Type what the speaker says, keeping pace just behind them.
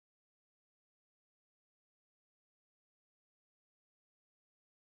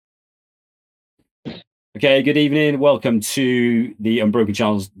Okay, good evening. Welcome to the Unbroken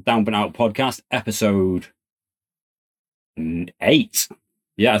Channel's Down But Out podcast, episode 8.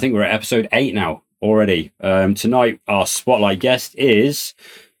 Yeah, I think we're at episode 8 now already. Tonight, our spotlight guest is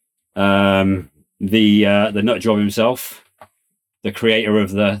the nut job himself, the creator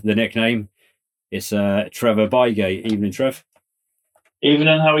of the nickname. It's Trevor Bygate. Evening, Trev.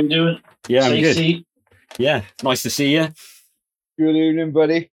 Evening, how are you doing? Yeah, I'm good. Stacey? Yeah, nice to see you. Good evening,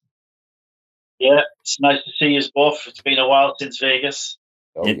 buddy. Yeah, it's nice to see you both. It's been a while since Vegas.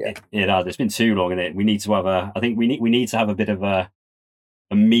 It has. It's been too long, and we need to have I think we need to have a bit of a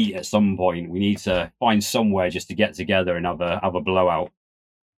meet at some point. We need to find somewhere just to get together and have a blowout.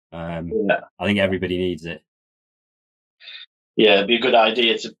 I think everybody needs it. Yeah, it'd be a good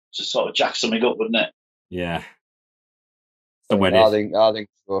idea to sort of jack something up, wouldn't it? Yeah. I think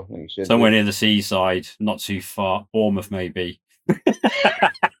so. Somewhere near the seaside, not too far. Bournemouth, maybe.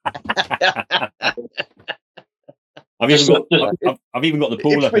 I've even got the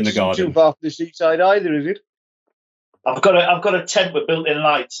pool up in the garden. Too far from the seaside either, is it? I've got a tent with built-in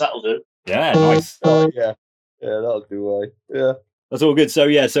lights. That'll do. Yeah, nice. Yeah, that'll do. Yeah, that's all good. So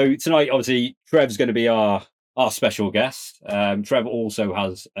tonight, obviously, Trev's going to be our special guest. Trev also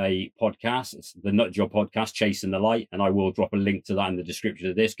has a podcast. It's the Nut Job podcast, Chasing the Light, and I will drop a link to that in the description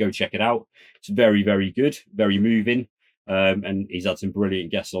of this. Go check it out. It's very, very good, very moving, and he's had some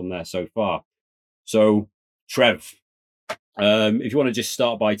brilliant guests on there so far. So, Trev, if you want to just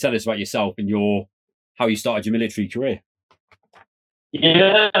start by telling us about yourself and how you started your military career.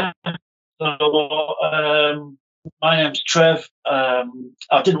 Yeah. So, my name's Trev. I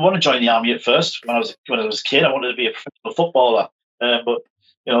didn't want to join the army at first. When I was a kid, I wanted to be a professional footballer. But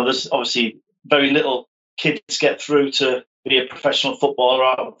there's obviously very little kids get through to be a professional footballer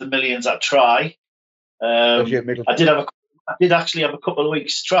out of the millions that try. I did actually have a couple of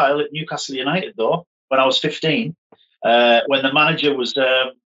weeks trial at Newcastle United though when I was 15. When the manager was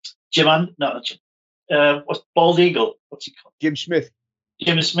what's Bald Eagle? What's he called? Jim Smith.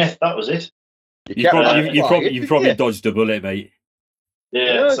 Jim Smith. That was it. You've probably dodged a bullet, mate.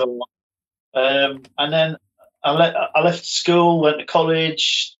 Yeah. So, and then I left school, went to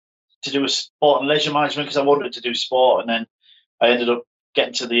college to do a sport and leisure management because I wanted to do sport, and then I ended up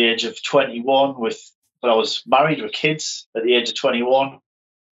getting to the age of 21 but I was married with kids at the age of 21,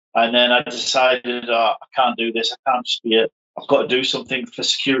 and then I decided I can't do this. I can't just I've got to do something for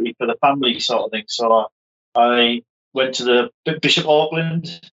security for the family, sort of thing. So I went to the Bishop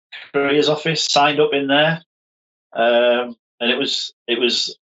Auckland careers office, signed up in there, and it was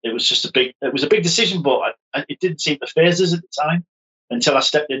just a big decision, but it didn't seem to faze us at the time until I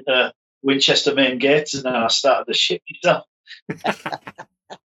stepped into Winchester main gates, and then I started to shit myself.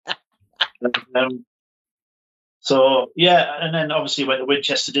 And then obviously went to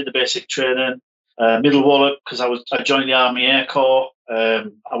Winchester, did the basic training, Middle Wallop, because I joined the Army Air Corps. I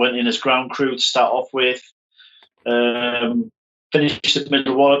went in as ground crew to start off with. Finished at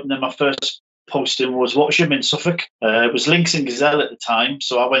Middle Wallop, and then my first posting was Watcham in Suffolk. It was Lynx and Gazelle at the time,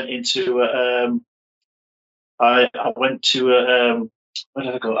 so I went into where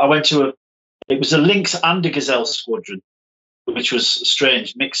did I go? It was a Lynx and a Gazelle squadron, which was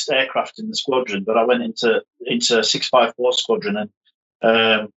strange, mixed aircraft in the squadron. But I went into 654 squadron,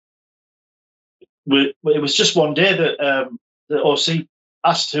 and it was just one day that the OC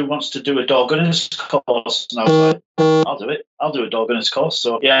asked who wants to do a dog gunner's course, and I was like, I'll do it. I'll do a dog gunner's course.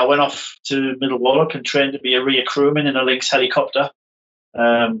 So yeah, I went off to Middle Wallop and trained to be a rear crewman in a Lynx helicopter.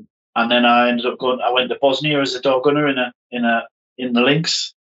 And then I ended up I went to Bosnia as a dog gunner in the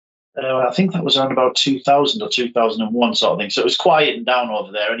Lynx. I think that was around about 2000 or 2001 sort of thing. So it was quieting down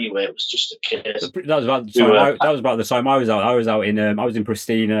over there anyway. It was just a case. That was about the time I was out. I was out in I was in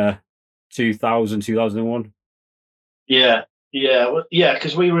Pristina 2001. Yeah.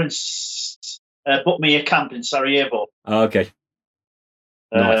 Because we were in Butmir camp in Sarajevo. Oh, okay.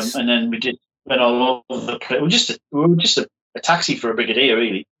 Nice. And then went all over the place. We were just a taxi for a brigadier,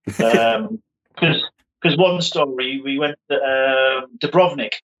 really. Because one story, we went to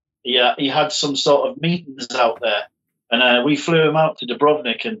Dubrovnik. Yeah, he had some sort of meetings out there, and we flew him out to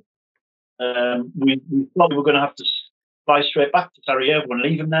Dubrovnik, and we thought we were going to have to fly straight back to Sarajevo and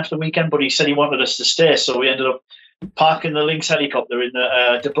leave him there for the weekend, but he said he wanted us to stay, so we ended up parking the Lynx helicopter in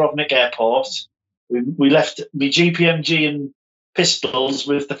the Dubrovnik airport. We left the GPMG and pistols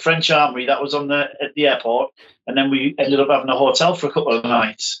with the French army that was at the airport, and then we ended up having a hotel for a couple of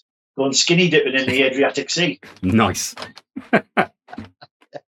nights, going skinny dipping in the Adriatic Sea. Nice.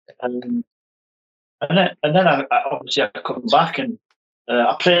 And then I obviously I come back, and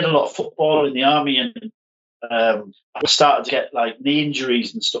I played a lot of football in the army, and I started to get like knee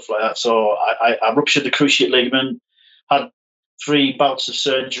injuries and stuff like that. So I ruptured the cruciate ligament, had 3 bouts of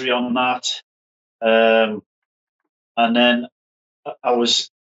surgery on that, and then I was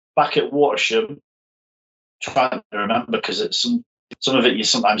back at Watersham, trying to remember because it's some of it you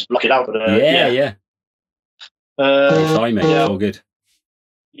sometimes block it out. But yeah. Sorry, mate. It's all good.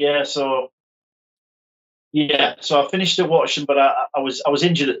 Yeah, so I finished at Watersham, but I was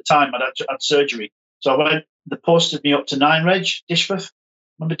injured at the time. I'd had surgery, so they posted me up to 9 Reg, Dishworth.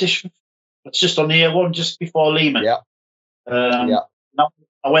 Remember Dishworth? It's just on the A1, just before Lehman. Yeah.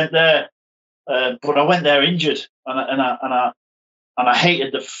 I went there, but I went there injured, and I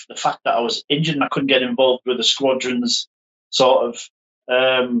hated the fact that I was injured and I couldn't get involved with the squadron's sort of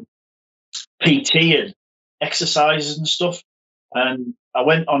PT and exercises and stuff. And I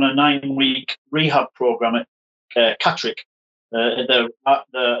went on a 9-week rehab program at Catterick, at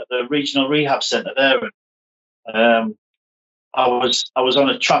the regional rehab centre there. I was on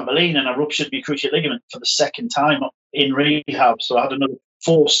a trampoline and I ruptured my cruciate ligament for the second time in rehab. So I had another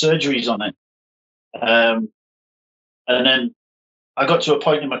 4 surgeries on it. And then I got to a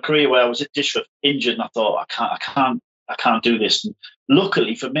point in my career where I was at Dishworth injured, and I thought I can't do this. And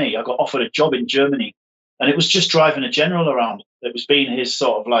luckily for me, I got offered a job in Germany, and it was just driving a general around. It was being his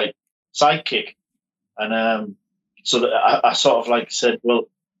sort of like sidekick, and so that I sort of like said, well,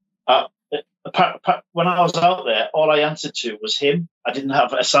 when I was out there, all I answered to was him. I didn't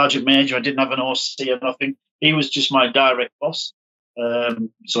have a sergeant major, I didn't have an OC or nothing. He was just my direct boss.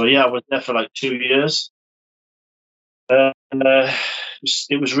 So yeah, I was there for like 2 years.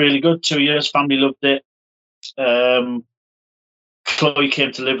 It was really good. 2 years, family loved it. Chloe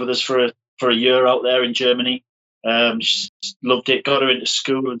came to live with us for a year out there in Germany. She loved it, got her into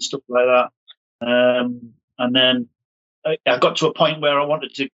school and stuff like that. And then I got to a point where I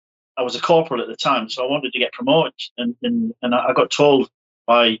was a corporal at the time, so I wanted to get promoted. And I got told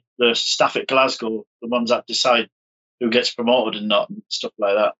by the staff at Glasgow, the ones that decide who gets promoted and not, and stuff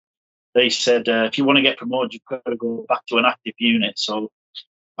like that. They said, if you want to get promoted, you've got to go back to an active unit. So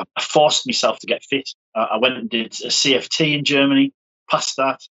I forced myself to get fit. I went and did a CFT in Germany, passed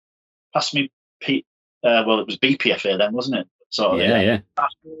that, passed me, well, it was BPFA then, wasn't it? So yeah.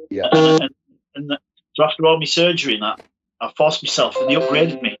 And so after all my surgery and that, I forced myself, and they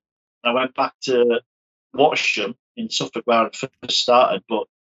upgraded me. I went back to Watersham in Suffolk where I first started, but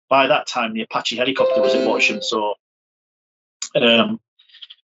by that time the Apache helicopter was in Watersham, so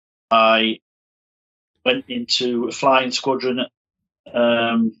I went into a flying squadron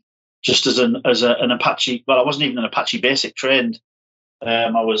just as an Apache. Well, I wasn't even an Apache basic trained. I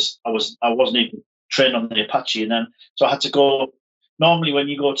wasn't even trained on the Apache, and then so I had to go. Normally, when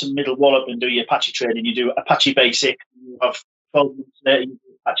you go to Middle Wallop and do your Apache training, you do Apache basic. You have 12 months later, you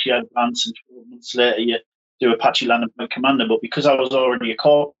do Apache advanced, and 12 months later, you do Apache land and point commander. But because I was already a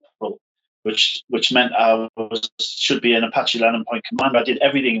corporal, which meant I should be an Apache land and point commander, I did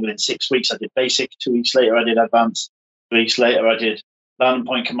everything within 6 weeks. I did basic. 2 weeks later, I did advanced. 3 weeks later, I did land and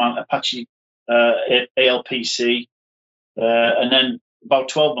point command Apache ALPC, and then about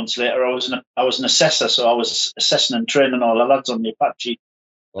 12 months later, I was an assessor, so I was assessing and training all the lads on the Apache.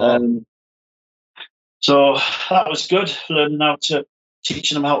 Wow. So that was good, learning how to,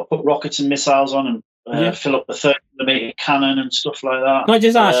 teaching them how to put rockets and missiles on and fill up the 30mm cannon and stuff like that. Can I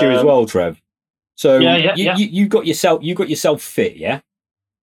just ask you as well, Trev? So you got yourself fit, yeah?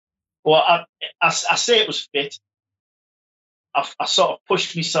 Well, I say it was fit. I sort of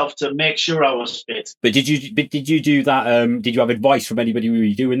pushed myself to make sure I was fit. But did you do that? Did you have advice from anybody who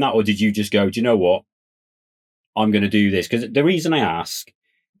were doing that, or did you just go, do you know what, I'm going to do this? Because the reason I ask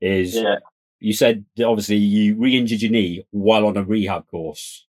is you said that obviously you re-injured your knee while on a rehab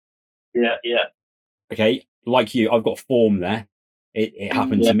course. Yeah. Okay, like you, I've got form there. It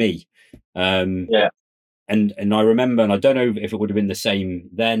happened to me. And I remember, and I don't know if it would have been the same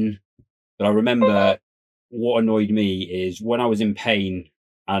then, but I remember what annoyed me is when I was in pain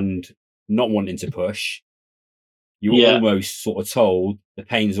and not wanting to push, you were almost sort of told the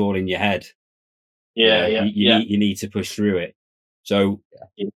pain's all in your head. You need to push through it. So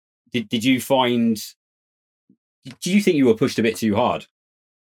did you find, do you think you were pushed a bit too hard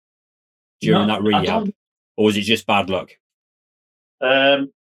during that rehab, or was it just bad luck? I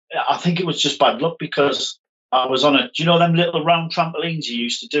think it was just bad luck because I was on do you know them little round trampolines you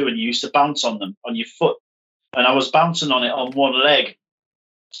used to do, and you used to bounce on them on your foot? And I was bouncing on it on one leg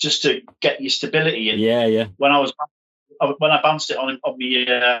just to get your stability. And when I bounced it on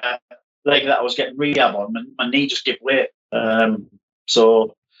my leg that I was getting rehab on, my knee just gave way.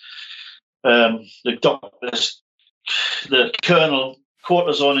 So the doctors, the colonel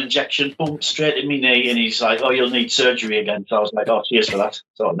cortisone injection, boom, straight in my knee, and he's like, "Oh, you'll need surgery again." So I was like, "Oh, cheers for that,"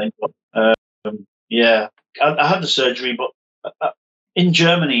 sort of thing. But, yeah, I had the surgery, but in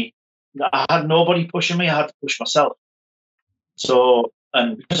Germany, I had nobody pushing me. I had to push myself. So,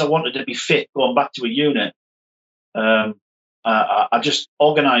 and because I wanted to be fit going back to a unit, I just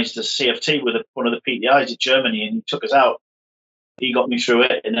organised a CFT with one of the PTIs in Germany, and he took us out. He got me through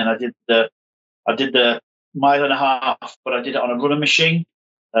it, and then I did the mile and a half, but I did it on a running machine,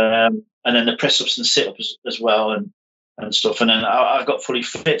 and then the press ups and sit ups as well, and stuff. And then I got fully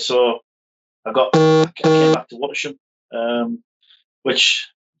fit, so I came back to Watcham, which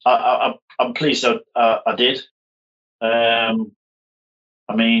I'm pleased I did. I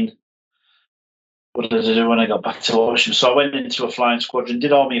mean, what did I do when I got back to Watcham? So I went into a flying squadron,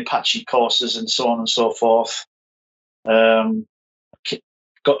 did all my Apache courses and so on and so forth. And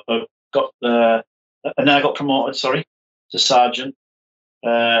then I got promoted, to sergeant,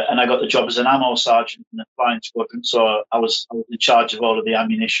 and I got the job as an ammo sergeant in the flying squadron. So I was in charge of all of the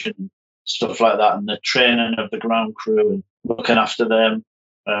ammunition and stuff like that, and the training of the ground crew and looking after them,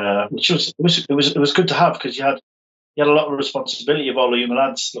 which was good to have, because you had a lot of responsibility of all of your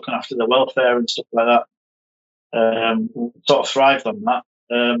lads, looking after their welfare and stuff like that. Sort of thrived on that.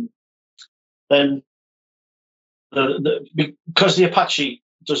 Then because the Apache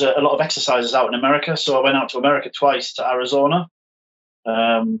does a lot of exercises out in America, so I went out to America twice, to Arizona,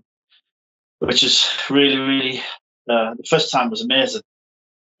 which is really, really, the first time was amazing.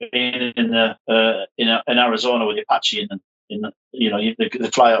 Being in Arizona with the Apache, they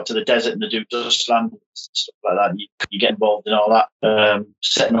fly out to the desert and they do dust land and stuff like that. And you get involved in all that,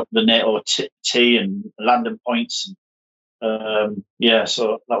 setting up the NATO T and landing points. And,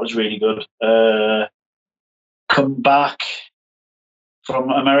 so that was really good. Come back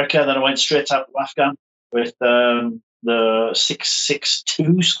from America, then I went straight out to Afghan with the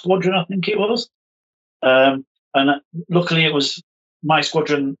 662 squadron, I think it was. And luckily it was my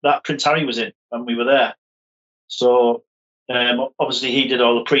squadron that Prince Harry was in when we were there. So obviously he did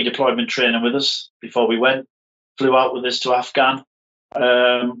all the pre-deployment training with us before we went, flew out with us to Afghan.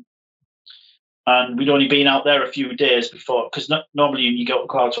 And we'd only been out there a few days before, because normally you go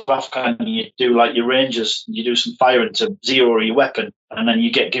out to Afghan and you do like your Rangers, you do some firing to zero your weapon, and then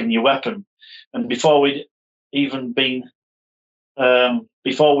you get given your weapon. And before we'd even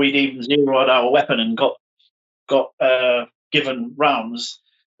zeroed our weapon and got given rounds,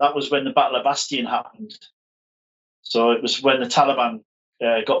 that was when the Battle of Bastion happened. So it was when the Taliban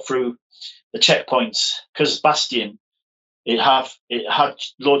got through the checkpoints, because Bastion, it had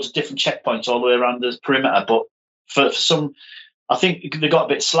loads of different checkpoints all the way around the perimeter, but for some, I think they got a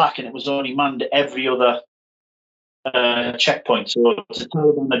bit slack and it was only manned at every other checkpoint. So the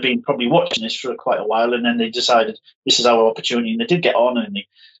Taliban had been probably watching this for quite a while, and then they decided this is our opportunity, and they did get on, and they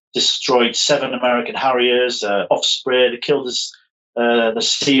destroyed 7 American Harriers, Osprey. They killed the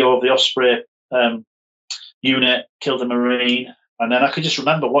CEO of the Osprey unit, killed a Marine. And then I could just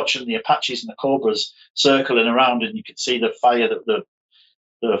remember watching the Apaches and the Cobras circling around, and you could see the fire,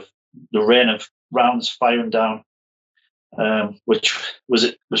 the rain of rounds firing down, which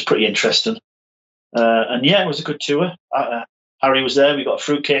was pretty interesting. And it was a good tour. Harry was there. We got a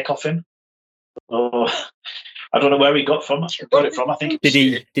fruitcake off him. Oh, I don't know where he got it from. I think. Did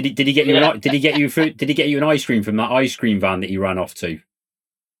he get you? Did he get you fruit? Did he get you an ice cream from that ice cream van that he ran off to?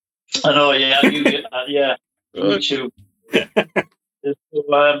 I know. Yeah. Me too.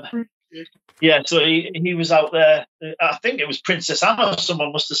 So he was out there. I think it was Princess Anna.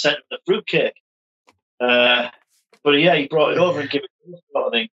 Someone must have sent him the fruitcake. But he brought it over and gave it sort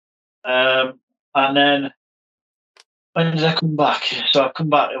of thing. And then when did I come back? So I come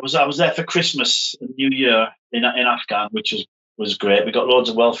back. I was there for Christmas and New Year in Afghan, which was great. We got loads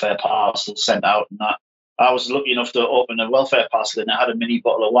of welfare parcels sent out, and that. I was lucky enough to open a welfare parcel, and it had a mini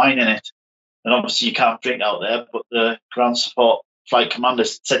bottle of wine in it. And obviously you can't drink out there, but the ground support flight commander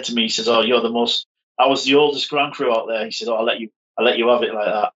said to me, he says, "Oh, I was the oldest ground crew out there." He said, "Oh, I'll let you have it like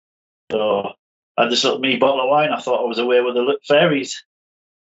that." So I had this little mini bottle of wine. I thought I was away with the fairies.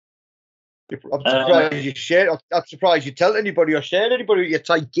 I'm surprised you shared. I'm surprised you tell anybody or share anybody your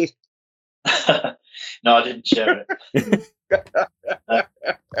tight gift. No, I didn't share it.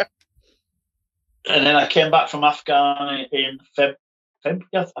 And then I came back from Afghan in February.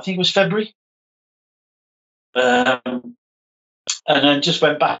 I think it was February. And then just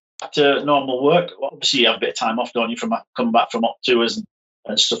went back to normal work. Obviously, you have a bit of time off, don't you, from coming back from op tours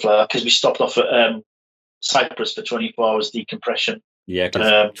and stuff like that, because we stopped off at Cyprus for 24 hours decompression. Yeah,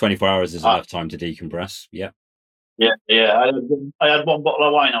 because 24 hours is enough time to decompress. Yeah. Yeah. I had one bottle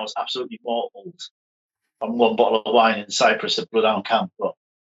of wine. I was absolutely mortal. and one bottle of wine in Cyprus at Bloodhound Camp. But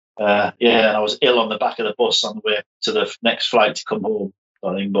and I was ill on the back of the bus on the way to the next flight to come home.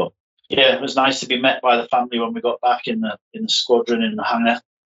 I think, but yeah, it was nice to be met by the family when we got back in the squadron in the hangar.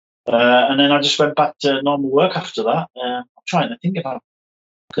 And then I just went back to normal work after that. I'm trying to think about,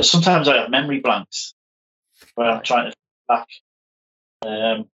 because sometimes I have memory blanks where I'm trying to think back.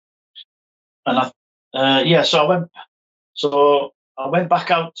 So I went back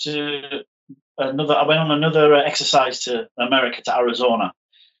out to another. I went on another exercise to America, to Arizona,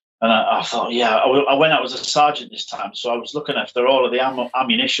 and I thought, I went out as a sergeant this time, so I was looking after all of the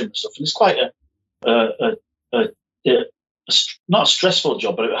ammunition and stuff. And it's quite not a stressful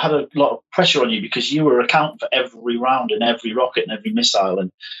job, but it had a lot of pressure on you because you were accounting for every round and every rocket and every missile,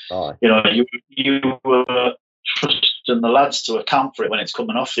 and you were trusting the lads to account for it when it's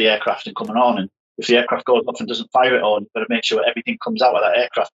coming off the aircraft and coming on. And if the aircraft goes off and doesn't fire it all, you've got to make sure everything comes out of that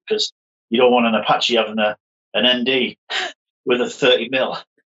aircraft, because you don't want an Apache having an ND with a 30 mil.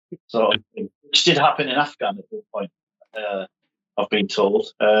 So, which did happen in Afghan at one point, I've been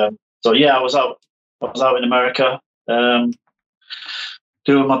told. I was out in America, doing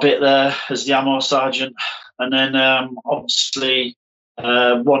my bit there as the ammo sergeant, and then obviously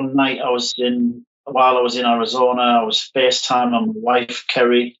one night while I was in Arizona, I was FaceTime on my wife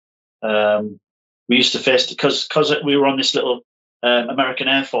Kerry. We used to because we were on this little American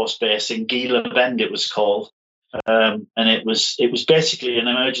Air Force base in Gila Bend, it was called. And it was basically an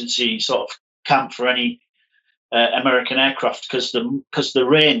emergency sort of camp for any American aircraft, because the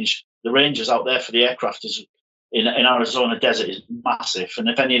ranges out there for the aircraft is in Arizona desert is massive, and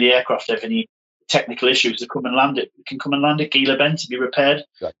if any of the aircraft have any technical issues, they can come and land at Gila Bend to be repaired.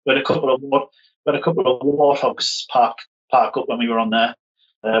 Right. We had a couple of warthogs park up when we were on there.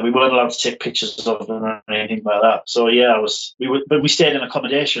 We weren't allowed to take pictures of them or anything like that. So we stayed in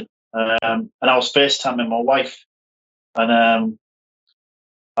accommodation. And I was FaceTiming my wife, and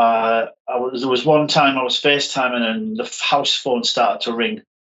there was one time I was FaceTiming and the house phone started to ring,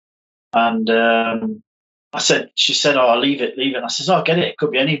 and she said, "Oh, leave it." And I said, "Oh, get it. It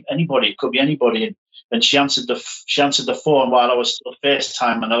could be anybody. It could be anybody." And she answered the phone while I was still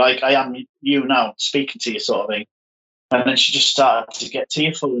FaceTiming, and like, "I am you now, speaking to you," sort of thing. And then she just started to get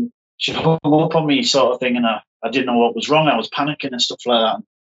tearful, and she hung up on me, sort of thing, and I didn't know what was wrong. I was panicking and stuff like that.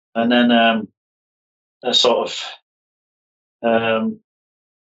 And then so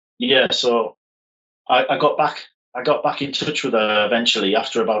I got back in touch with her eventually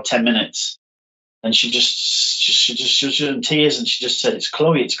after about 10 minutes, and she was in tears, and she just said, "It's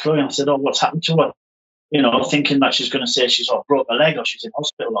Chloe." And I said, "Oh, what's happened to her?" Thinking that she's going to say she's broke her leg or she's in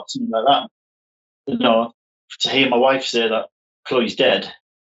hospital or something like that. To hear my wife say that Chloe's dead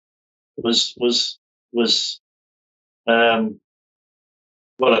was it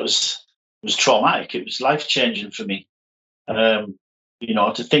was traumatic. It was life changing for me. To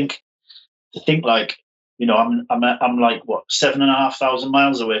think like, I'm like 7,500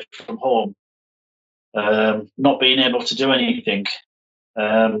 miles away from home, not being able to do anything,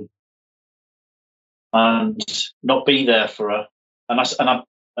 and not be there for her. I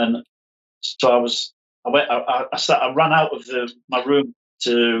ran out of my room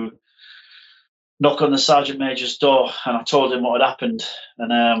to knock on the sergeant major's door, and I told him what had happened,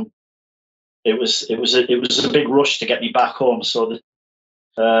 and it was a big rush to get me back home. So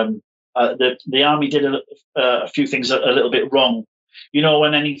the army did a few things a little bit wrong.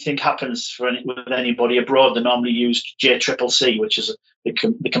 When anything happens with anybody abroad, they normally use JCCC, which is the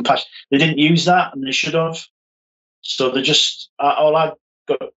compassion. They didn't use that, and they should have. So they just all that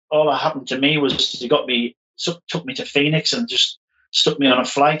happened to me was they took me to Phoenix and just stuck me on a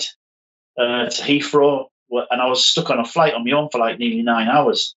flight to Heathrow, and I was stuck on a flight on my own for like nearly 9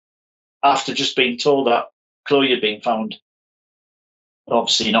 hours after just being told that Chloe had been found,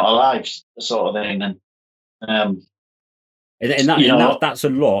 obviously not alive, sort of thing. And that's a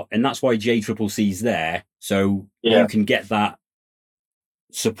lot, and that's why JCCC's there, so you can get that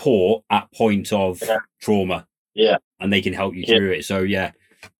support at point of trauma, and they can help you through it. So I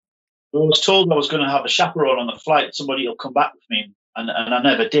was told I was going to have a chaperone on the flight. Somebody will come back with me, and I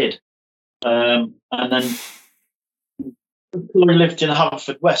never did. And then Chloe lived in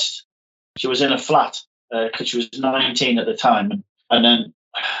Haverfordwest. She was in a flat because she was 19 at the time, and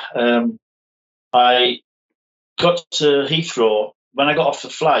then I got to Heathrow. When I got off the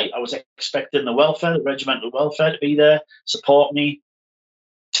flight, I was expecting the regimental welfare to be there, support me,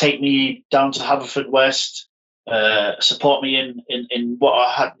 take me down to Haverfordwest, support me in what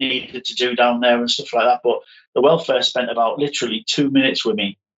I had needed to do down there and stuff like that. But the welfare spent about literally 2 minutes with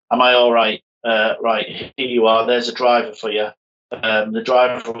me. Am I all right? Right, here you are. There's a driver for you. the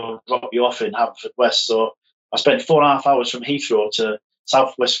driver will drop you off in Haverfordwest. So I spent 4.5 hours from Heathrow to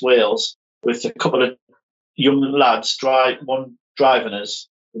Southwest Wales with a couple of young lads, one driving us,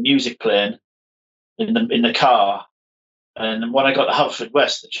 the music playing in the car. And when I got to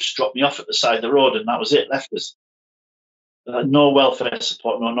Haverfordwest, they just dropped me off at the side of the road, and that was it. Left us. No welfare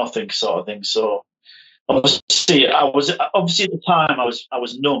support, no nothing, sort of thing. So obviously at the time I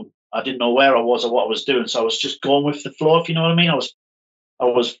was numb. I didn't know where I was or what I was doing, so I was just going with the flow. If you know what I mean, I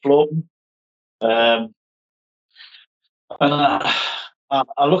was floating. And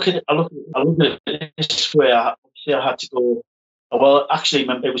I look at it this way. I had to go. Well, actually,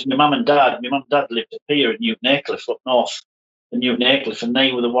 it was my mum and dad. My mum and dad lived up here in Newton Aycliffe, up north in Newton Aycliffe, and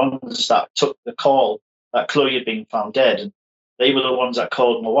they were the ones that took the call that Chloe had been found dead. And they were the ones that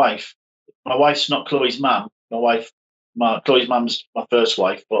called my wife. My wife's not Chloe's mum. Chloe's mum's my first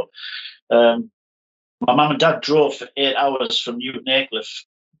wife, but my mum and dad drove for 8 hours from Newton Aycliffe,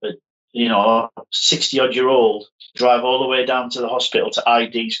 60-odd-year-old, drive all the way down to the hospital to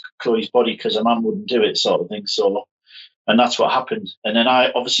ID Chloe's body because her mum wouldn't do it, sort of thing. So, and that's what happened. And then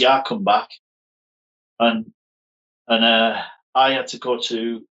I come back, and I had to go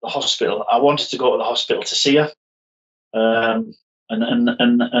to the hospital. I wanted to go to the hospital to see her, and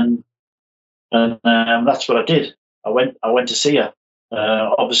that's what I did. I went to see her.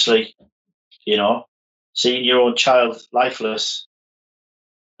 Obviously, seeing your own child lifeless,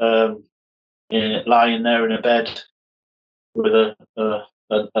 lying there in a bed with a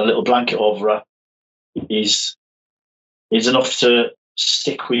little blanket over her is enough to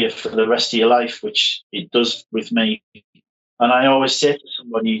stick with you for the rest of your life, which it does with me. And I always say to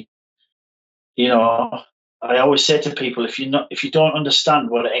somebody, I always say to people, if you don't understand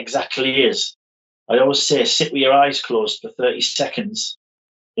what it exactly is, I always say sit with your eyes closed for 30 seconds,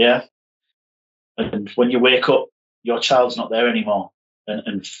 yeah, and when you wake up, your child's not there anymore,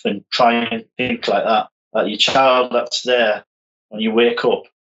 and try and think like that your child that's there when you wake up,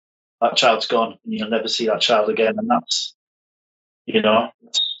 that child's gone, and you'll never see that child again. And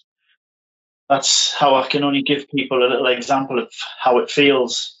that's how I can only give people a little example of how it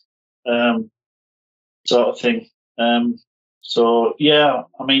feels, sort of thing. So yeah,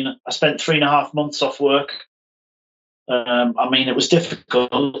 I mean, I spent 3.5 months off work. I mean, it was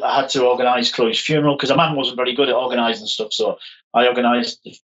difficult. I had to organise Chloe's funeral because a man wasn't very good at organising stuff. So I organised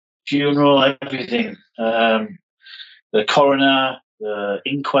the funeral, everything. The coroner, the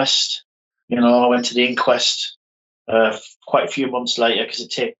inquest. I went to the inquest quite a few months later because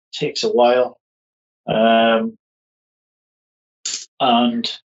it takes a while. And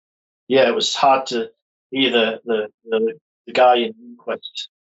yeah, it was hard to hear the guy in the inquest.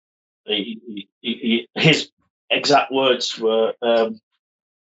 His exact words were,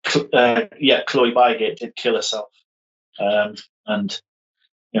 Chloe Bygate did kill herself. I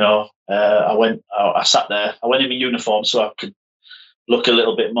sat there. I went in my uniform so I could look a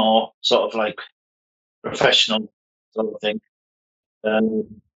little bit more sort of like professional sort of thing. So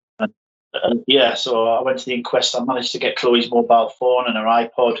I went to the inquest. I managed to get Chloe's mobile phone and her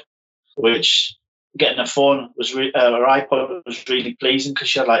iPod, which getting a phone was her iPod was really pleasing because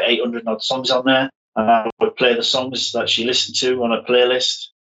she had like 800 odd songs on there, and I would play the songs that she listened to on a playlist.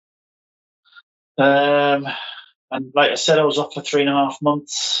 And like I said, I was off for 3.5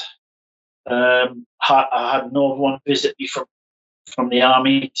 months. I had no one visit me from the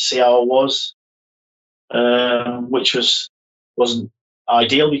army to see how I was, which wasn't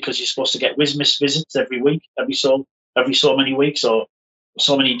ideal because you're supposed to get Wismiss visits every week, every so many weeks or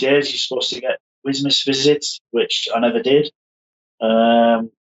so many days. You're supposed to get Wismiss visits, which I never did.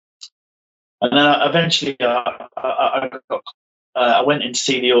 And then eventually I went in to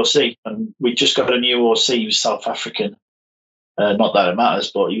see the OC, and we just got a new OC. He was South African. Not that it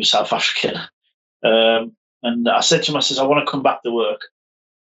matters, but he was South African. And I said to him, I says, I want to come back to work.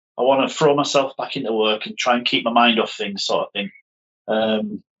 I want to throw myself back into work and try and keep my mind off things, sort of thing.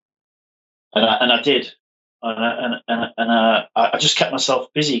 And I did. And I just kept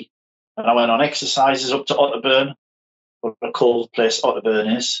myself busy. And I went on exercises up to Otterburn, what a cold place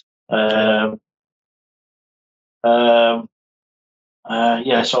Otterburn is. So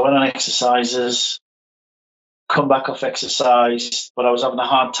I went on exercises, come back off exercise, but I was having a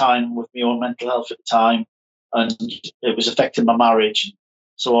hard time with my own mental health at the time, and it was affecting my marriage and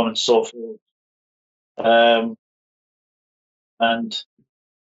so on and so forth.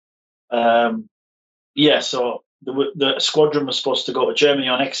 So the squadron was supposed to go to Germany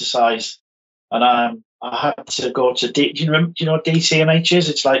on exercise, and I had to go to do you know what DCMH is?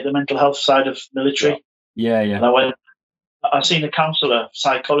 It's like the mental health side of military. Yeah. And I seen a counsellor,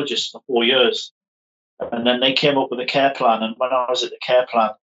 psychologist for 4 years, And then they came up with a care plan. And when I was at the care plan,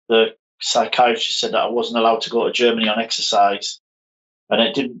 the psychiatrist said that I wasn't allowed to go to Germany on exercise. And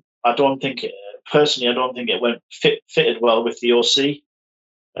it didn't, I don't think it went fitted well with the OC.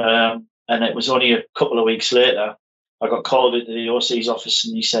 And it was only a couple of weeks later, I got called into the OC's office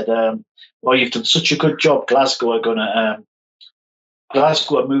and he said, well, you've done such a good job. Glasgow are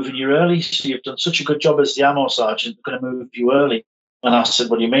moving you early. So you've done such a good job as the ammo sergeant. They're going to move you early. And I said,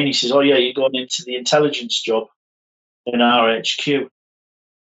 what do you mean? He says, oh, yeah, you're going into the intelligence job in RHQ.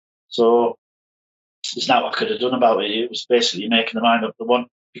 So there's not what I could have done about it. It was basically making the mind up. The one,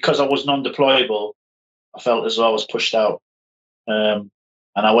 because I was non-deployable, I felt as though I was pushed out. And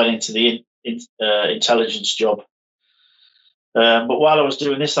I went into the intelligence job. But while I was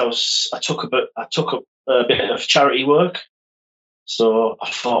doing this, I took a bit of charity work. So I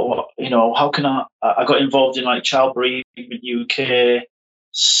thought, how can I got involved in like Child Bereavement UK,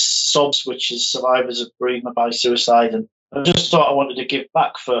 SOBS, which is Survivors of Bereavement by Suicide. And I just thought I wanted to give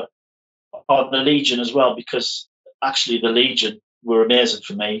back on the Legion as well, because actually the Legion were amazing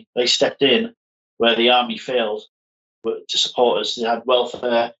for me. They stepped in where the army failed to support us. They had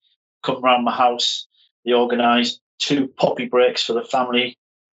welfare come round my house. They organised 2 poppy breaks for the family.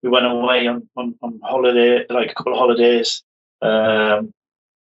 We went away on holiday, like a couple of holidays. I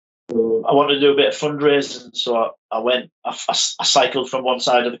wanted to do a bit of fundraising, so I went. I cycled from one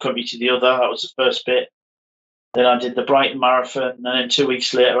side of the country to the other. That was the first bit. Then I did the Brighton Marathon, and then 2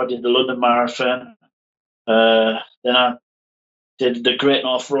 weeks later I did the London Marathon. Then I did the Great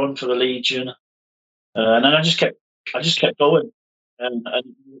North Run for the Legion, and then I just kept going. And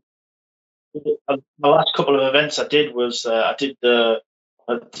the last couple of events I did was I did a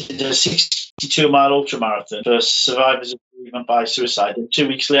 62-mile ultramarathon for Survivors of Bereavement by Suicide. And 2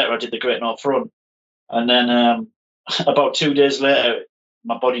 weeks later, I did the Great North Run. And then about 2 days later,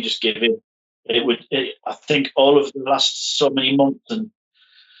 my body just gave in. I think all of the last so many months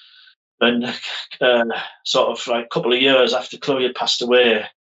and sort of like a couple of years after Chloe had passed away,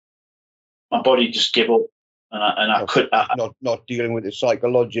 my body just gave up. And I could not dealing with it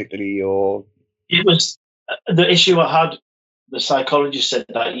psychologically, or it was the issue I had. The psychologist said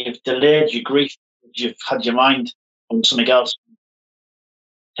that you've delayed your grief. You've had your mind on something else.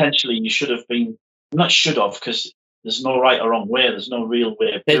 Potentially, you should have been. Not should have, because there's no right or wrong way. There's no real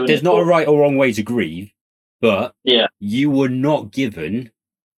way of doing it. There's not a right or wrong way to grieve, but yeah, you were not given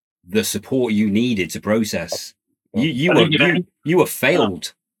the support you needed to process. You were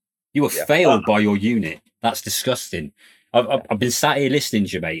failed. You were failed by your unit. That's disgusting. I've been sat here listening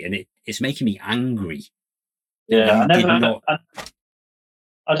to you, mate, and it's making me angry. Yeah,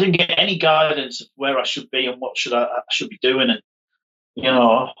 I didn't get any guidance of where I should be and what I should be doing, and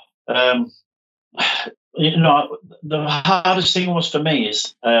the hardest thing was for me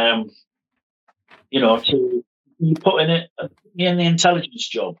is to be put in the intelligence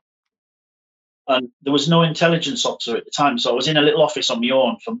job, and there was no intelligence officer at the time, so I was in a little office on my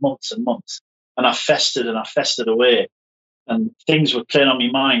own for months and months, and I festered away, and things were playing on my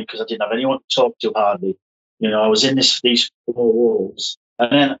mind because I didn't have anyone to talk to hardly. I was in these 4 walls,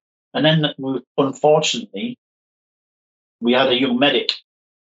 and then unfortunately, we had a young medic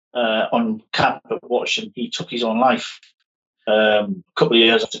on camp at Watch, and he took his own life a couple of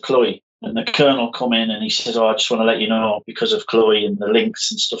years after Chloe. And the colonel come in and he says, "Oh, I just want to let you know, because of Chloe and the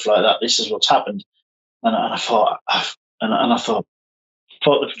links and stuff like that, this is what's happened." And I thought, I've not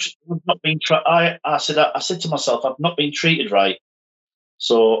been. I said to myself, I've not been treated right,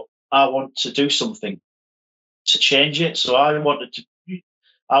 so I want to do something to change it. So I wanted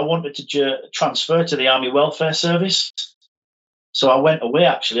to transfer to the Army Welfare Service. So I went away.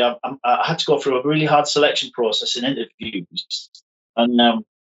 Actually, I had to go through a really hard selection process in interviews, and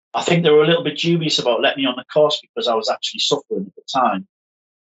I think they were a little bit dubious about letting me on the course because I was actually suffering at the time.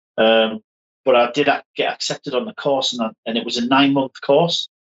 But I did get accepted on the course, and it was a 9-month course,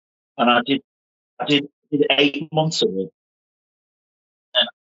 and I did 8 months of it,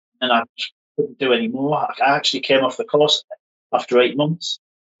 and I couldn't do any more. I actually came off the course after 8 months,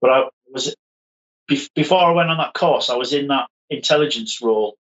 but before I went on that course, I was in that intelligence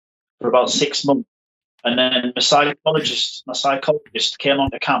role for about 6 months, and then my psychologist came on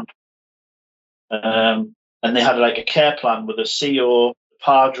the camp, and they had like a care plan with the CO, the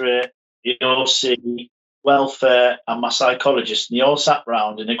Padre, the OC, welfare, and my psychologist, and they all sat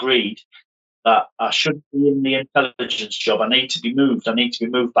round and agreed that I should be in the intelligence job. I need to be moved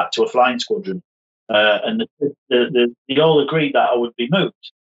back to a flying squadron, and they all agreed that I would be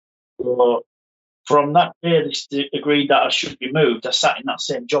moved. So from that day, they agreed that I should be moved. I sat in that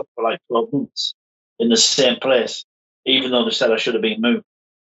same job for like 12 months in the same place, even though they said I should have been moved.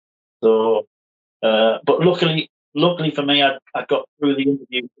 So But luckily for me, I got through the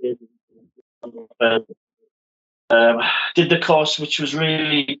interview. Did the course, which was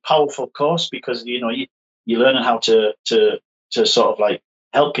really powerful course, because you're learning how to sort of like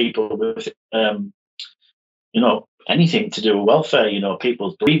help people with anything to do with welfare.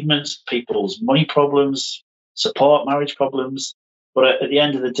 People's bereavements, people's money problems, support marriage problems. But at the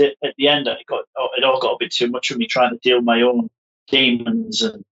end of the day, it all got a bit too much for me, trying to deal with my own demons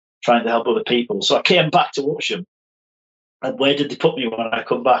and trying to help other people. So I came back to Watcham. And where did they put me when I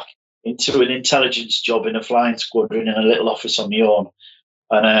come back? Into an intelligence job in a flying squadron in a little office on my own.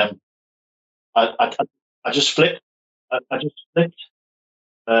 And I just flipped. I just flipped.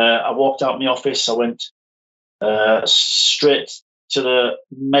 I walked out of my office. I went straight to the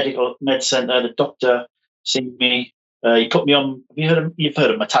med centre. The doctor seen me. He put me on. You've heard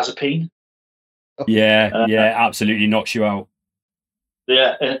of metazapine? Yeah, absolutely knocks you out.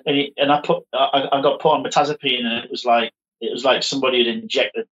 Yeah, and I got put on metazapine, and it was like somebody had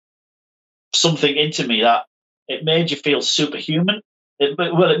injected something into me that it made you feel superhuman. It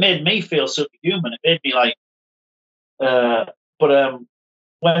made me feel superhuman. It made me like, but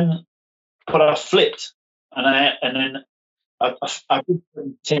I flipped, and then I did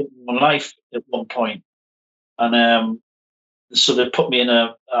take my life at one point, and so they put me in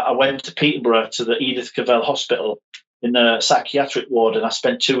I went to Peterborough to the Edith Cavell Hospital in the psychiatric ward, and I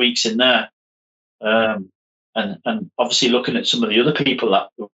spent 2 weeks in there. And obviously looking at some of the other people that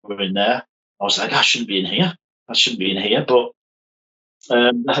were in there, I was like, I shouldn't be in here. But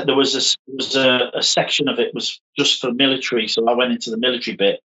there was a section of it was just for military, so I went into the military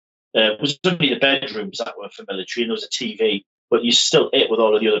bit. It was only the bedrooms that were for military, and there was a TV, but you still ate with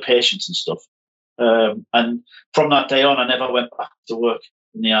all of the other patients and stuff. And from that day on, I never went back to work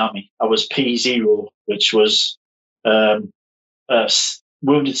in the army. I was P0, which was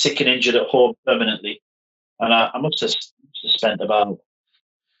wounded, sick, and injured at home permanently. And I must have spent about,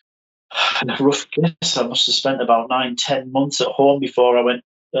 in a rough guess, I must have spent about 9-10 months at home before I went,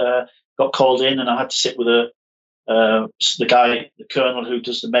 got called in, and I had to sit with the guy, the colonel who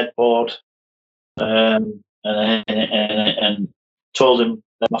does the med board, and told him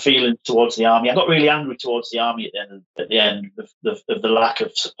my feelings towards the army. I got really angry towards the army at the end of the lack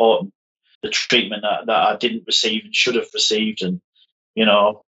of support and the treatment that I didn't receive and should have received, and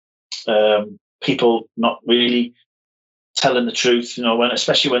people not really telling the truth.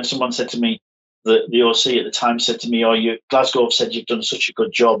 Especially when someone said to me, the OC at the time said to me, Glasgow have said you've done such a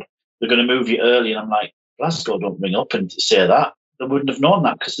good job, they're going to move you early. And I'm like, Glasgow don't ring up and say that. They wouldn't have known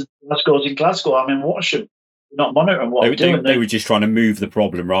that, because Glasgow's in Glasgow. I'm in Watcham. They're not monitoring what I'm doing. They were just trying to move the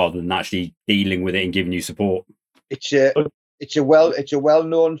problem rather than actually dealing with it and giving you support. It's a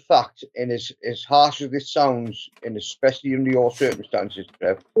well-known fact, and as harsh as it sounds, and especially under your circumstances,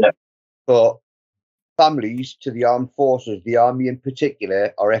 Trev, but families to the armed forces, the army in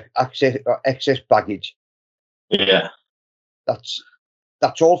particular, are excess baggage. Yeah, that's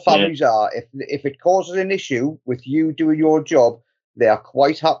all families are. If it causes an issue with you doing your job, they are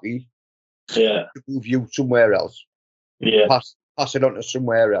quite happy to move you somewhere else. Yeah, pass it on to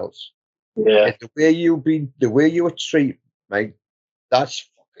somewhere else. Yeah, if the way you were treated, mate, that's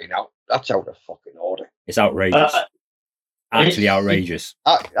out of fucking order. It's outrageous. Actually outrageous.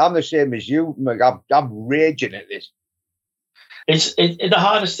 I'm the same as you. I'm raging at this. The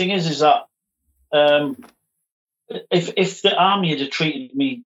hardest thing is that if the army had treated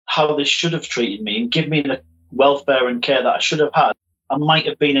me how they should have treated me and give me the welfare and care that I should have had, I might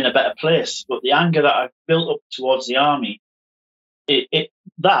have been in a better place. But the anger that I built up towards the army,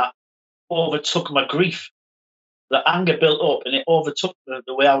 that overtook my grief. The anger built up and it overtook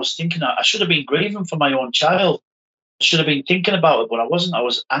the way I was thinking. I should have been grieving for my own child. I should have been thinking about it, but I wasn't. I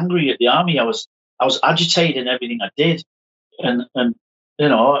was angry at the army. I was agitated in everything I did, and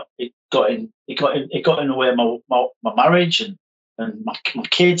it got in the way of my marriage and my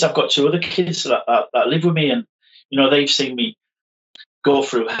kids. I've got 2 other kids that live with me, and they've seen me go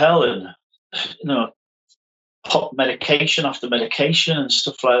through hell and pop medication after medication and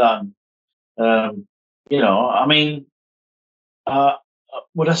stuff like that. And,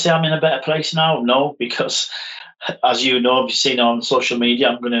 would I say I'm in a better place now? No, because as you know, you've seen on social media,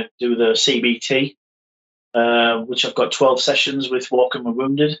 I'm going to do the CBT, which I've got 12 sessions with Walking with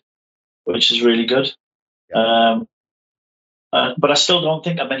Wounded, which is really good. But I still don't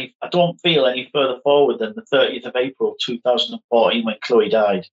think I don't feel any further forward than the 30th of April 2014 when Chloe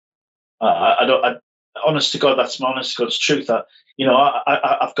died. Honest to God, that's my honest to God's truth. That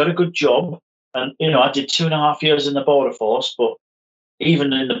I've got a good job, and I did 2.5 years in the border force, but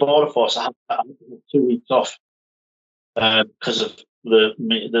even in the border force, I had 2 weeks off because of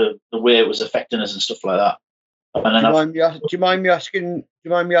the way it was affecting us and stuff like that. And then do you mind me asking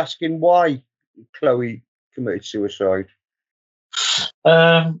why Chloe committed suicide?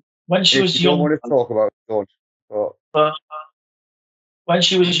 When she was young, young, don't want to talk about it, but when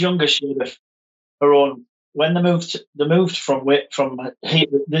she was younger, she had her own. When they moved from here.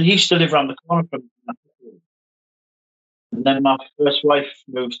 They used to live around the corner from. And then my first wife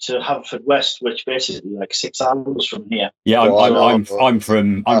moved to Haverfordwest, which basically like 6 hours from here. Yeah, I'm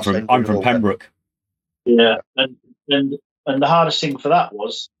from Pembroke. Yeah, and the hardest thing for that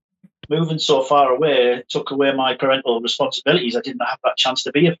was moving so far away took away my parental responsibilities. I didn't have that chance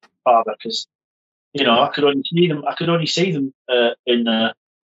to be a father because I could only see them. I could only see them in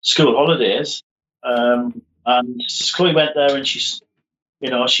school holidays. And Chloe went there, and she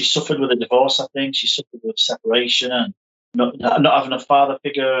suffered with a divorce. I think she suffered with separation and not having a father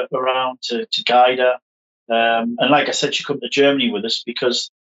figure around to guide her. And like I said, she come to Germany with us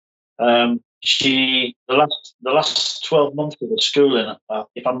because the last 12 months of the schooling,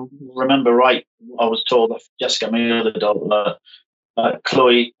 if I remember right, I was told that Jessica, my other daughter,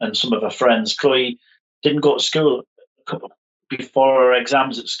 Chloe, and some of her friends, Chloe didn't go to school before her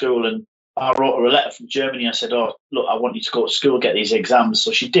exams at school, and I wrote her a letter from Germany. I said, "Oh, look, I want you to go to school, get these exams."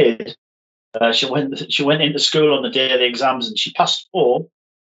 So she did. She went into school on the day of the exams, and she passed 4,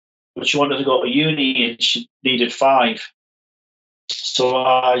 but she wanted to go to uni, and she needed 5. So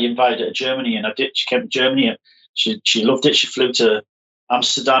I invited her to Germany, and I did. She came to Germany, and she loved it. She flew to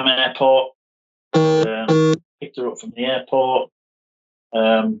Amsterdam airport, picked her up from the airport.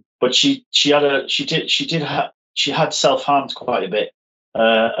 But she had self-harmed quite a bit,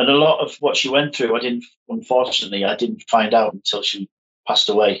 and a lot of what she went through, I didn't find out until she passed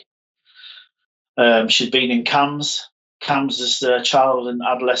away. She'd been in CAMS. CAMS is the Child and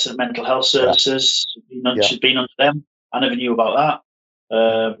Adolescent Mental Health Services. She'd been under them. I never knew about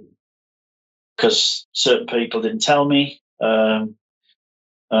that because certain people didn't tell me. And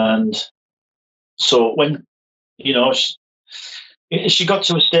so when she got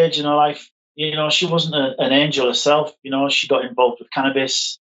to a stage in her life, she wasn't an angel herself. She got involved with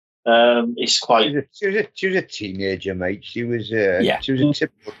cannabis. It's quite. She was a teenager, mate. She was a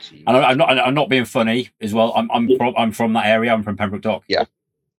typical teen. And I'm not being funny as well. I'm from that area. I'm from Pembroke Dock. Yeah.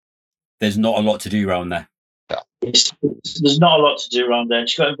 There's not a lot to do around there. There's not a lot to do around there. And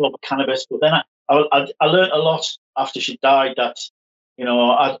she got involved with cannabis, but then I learned a lot after she died. That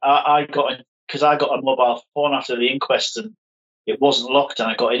I got in because I got a mobile phone after the inquest and it wasn't locked, and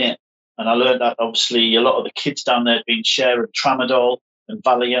I got in it, and I learned that obviously a lot of the kids down there had been sharing tramadol and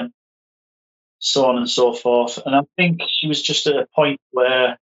Valium, so on and so forth. And I think she was just at a point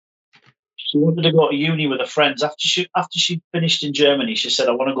where she wanted to go to uni with her friends. After she finished in Germany, she said,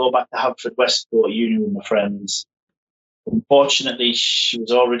 "I want to go back to Haverfordwest to go to uni with my friends." Unfortunately, she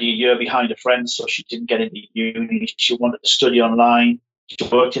was already a year behind her friends, so she didn't get into uni. She wanted to study online. She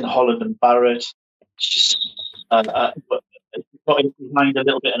worked in Holland and Barrett. But got behind a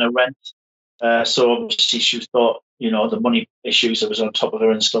little bit in her rent. So obviously she thought, the money issues that was on top of her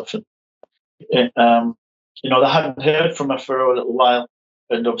and stuff. And, they hadn't heard from her for a little while.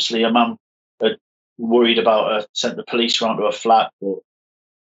 And obviously her mum had worried about her, sent the police round to her flat.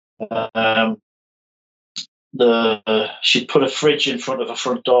 But she'd put a fridge in front of her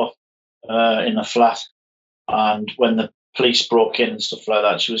front door in the flat. And when the police broke in and stuff like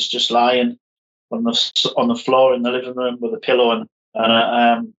that, she was just lying on the floor in the living room with a pillow and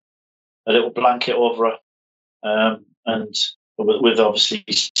a little blanket over her, and with obviously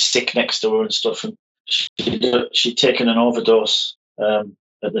stick next to her and stuff. And she'd taken an overdose at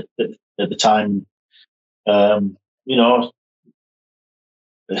the time.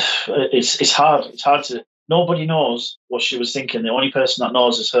 It's hard. It's hard to. Nobody knows what she was thinking. The only person that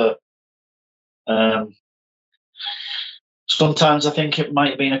knows is her. Sometimes I think it might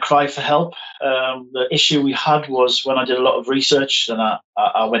have been a cry for help. The issue we had was when I did a lot of research, and I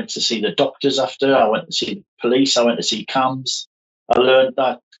went to see the doctors after, I went to see the police, I went to see CAMS. I learned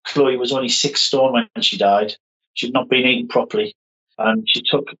that Chloe was only 6 stone when she died. She'd not been eating properly, and she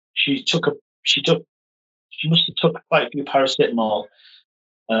must have took quite a few paracetamol.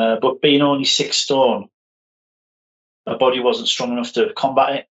 But being only 6 stone, her body wasn't strong enough to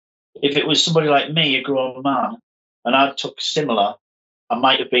combat it. If it was somebody like me, a grown man, and I took similar, I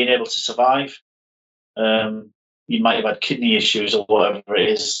might have been able to survive. You might have had kidney issues or whatever it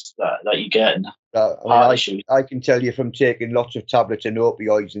is that you get. I can tell you from taking lots of tablets and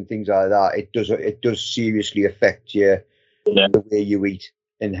opioids and things like that, it does seriously affect the way you eat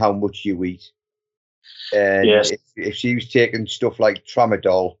and how much you eat. And if she was taking stuff like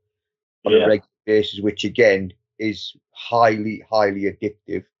tramadol on a regular basis, which again is highly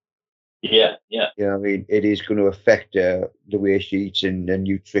addictive. Yeah. You know, I mean, it is going to affect the way she eats and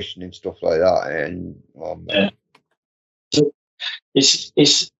nutrition and stuff like that. And It's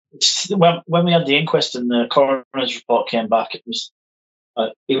when we had the inquest and the coroner's report came back, it's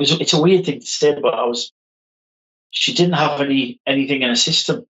a weird thing to say, but she didn't have anything in her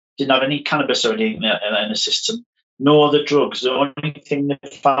system, didn't have any cannabis or anything in her system, no other drugs. The only thing they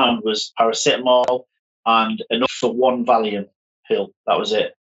found was paracetamol and enough for one Valium pill. That was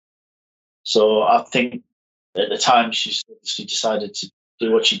it. So I think at the time she decided to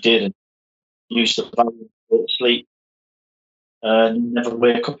do what she did and use the Valium to go to sleep and never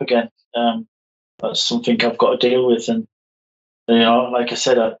wake up again. That's something I've got to deal with, and like I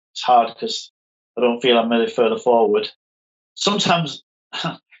said, it's hard because I don't feel I'm any further forward. Sometimes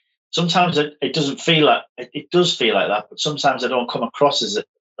it doesn't feel like it does feel like that, but sometimes I don't come across as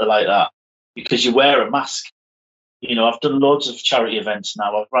like that because you wear a mask. I've done loads of charity events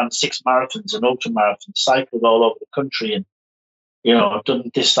now. I've run 6 marathons and ultra marathons, cycled all over the country, and I've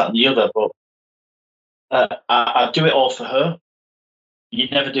done this, that, and the other. But I do it all for her. You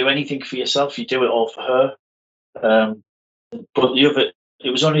never do anything for yourself; you do it all for her. But it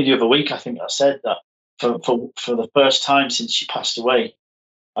was only the other week I think I said that for the first time since she passed away,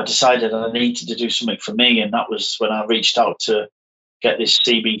 I decided I needed to do something for me, and that was when I reached out to get this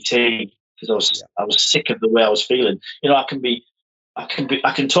CBT because I was sick of the way I was feeling. I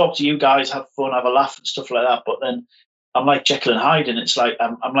can talk to you guys, have fun, have a laugh and stuff like that, but then I'm like Jekyll and Hyde, and it's like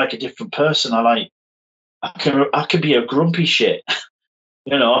I'm like a different person. I could be a grumpy shit.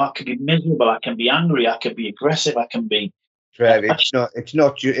 I could be miserable. I can be angry. I can be aggressive. I can be. Trev, that's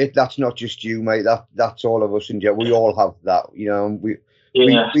not just you, mate. That's all of us in jail. We all have that,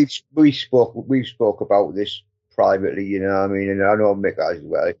 we've spoke about this privately, I mean, and I know Mick as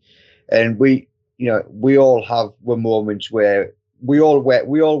well. And we all have moments where we all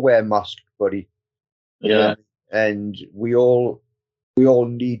wear masks, buddy. Yeah. And we all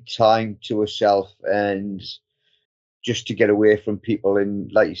need time to ourselves and just to get away from people. And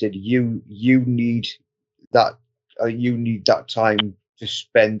like you said, you need that. You need that time to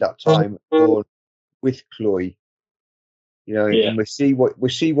spend that time alone with Chloe. And we see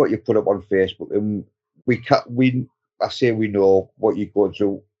what you put up on Facebook, and I say we know what you're going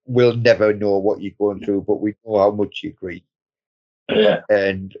through. We'll never know what you're going through, but we know how much you grieve. Yeah.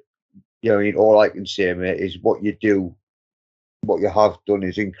 And all I can say, mate, is what you do, what you have done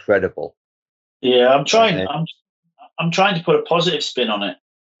is incredible. Yeah, I'm trying. I'm trying to put a positive spin on it.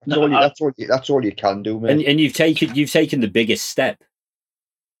 That's all you can do, mate. And you've taken the biggest step.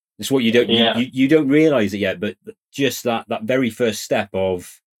 It's what you don't you don't realize it yet, but just that very first step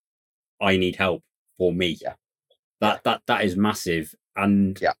of I need help for me. Yeah. That is massive.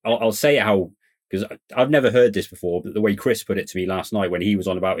 And I'll say how, because I've never heard this before, but the way Chris put it to me last night when he was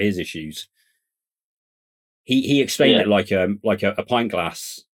on about his issues, he explained it like a pint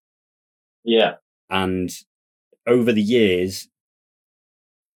glass. Yeah. And over the years,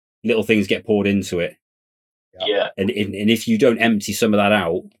 little things get poured into it. Yeah. And if you don't empty some of that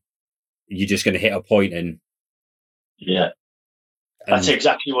out, you're just going to hit a point and. Yeah. That's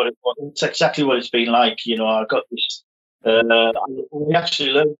exactly what it was. It's exactly what it's been like. I got this. We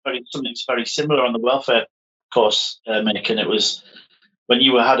actually learned something very similar on the welfare course, Mick, and it was when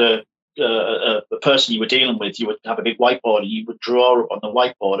you had a person you were dealing with, you would have a big whiteboard, and you would draw up on the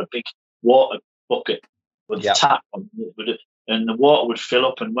whiteboard a big water bucket with a tap on it, and the water would fill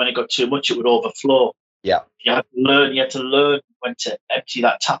up, and when it got too much, it would overflow. Yeah, you had to learn when to empty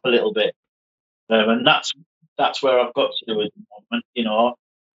that tap a little bit, and that's where I've got to at the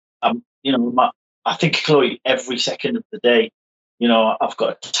moment. I think Chloe every second of the day. I've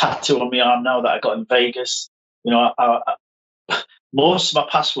got a tattoo on my arm now that I got in Vegas. Most of my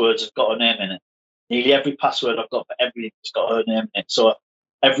passwords have got her name in it. Nearly every password I've got for everything has got her name in it. So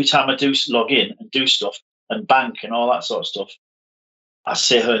every time I do log in and do stuff and bank and all that sort of stuff, I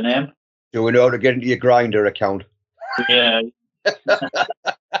say her name. Do we know how to get into your Grindr account? Yeah.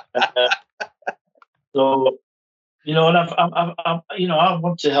 So, and I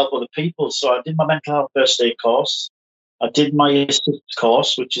want to help other people. So I did my mental health first aid course. I did my assist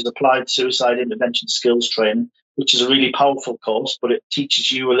course, which is applied suicide intervention skills training, which is a really powerful course, but it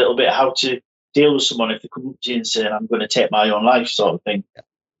teaches you a little bit how to deal with someone if they come up to you and say, "I'm going to take my own life," sort of thing.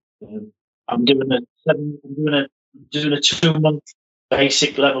 I'm doing a 2-month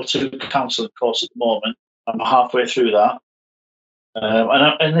basic level 2 counselling course at the moment. I'm halfway through that,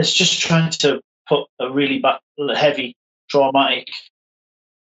 and it's just trying to put a really heavy, traumatic,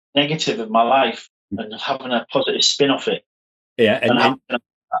 negative in my life and having a positive spin off it. Yeah,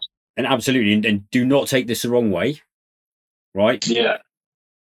 and absolutely, and do not take this the wrong way. right? Yeah.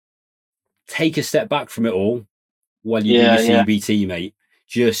 Take a step back from it all while you do your CBT, mate.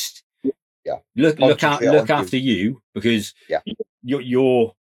 Just look after you, because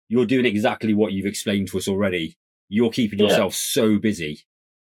you're doing exactly what you've explained to us already. You're keeping yourself so busy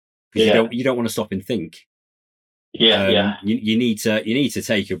because you don't want to stop and think. You need to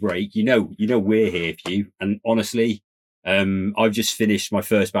take a break. You know we're here for you. And honestly, I've just finished my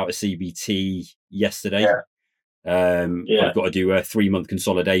first bout of CBT yesterday. I've got to do a 3-month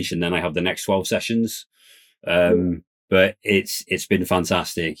consolidation, then I have the next 12 sessions. But it's been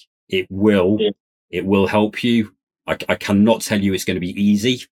fantastic. It will help you. I cannot tell you it's going to be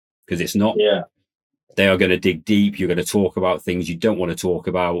easy, because it's not. They are going to dig deep. You're going to talk about things you don't want to talk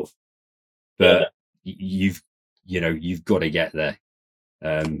about, but you've got to get there.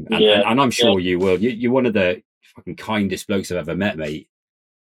 And I'm sure you will. You're one of the fucking kindest blokes I've ever met, mate.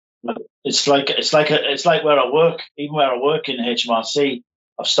 It's like where I work. Even where I work in HMRC,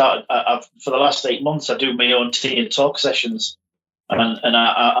 I've for the last 8 months I do my own tea and talk sessions, and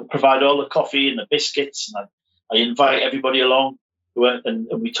I provide all the coffee and the biscuits, and I invite everybody along, and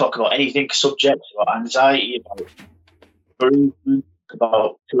we talk about anything, subjects about anxiety, about bereavement,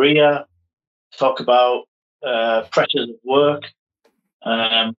 about career, talk about pressures of work.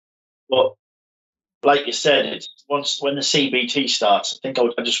 But like you said, it's when the CBT starts, I think I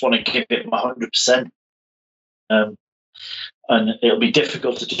just want to give it my 100%. And it'll be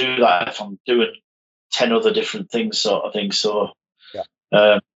difficult to do that if I'm doing 10 other different things, sort of thing. So,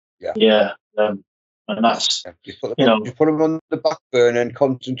 and that's you put them on the back burner and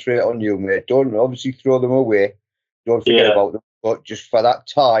concentrate on you, mate. Don't obviously throw them away. Don't forget about them, but just for that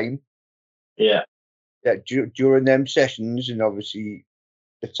time, during them sessions, and obviously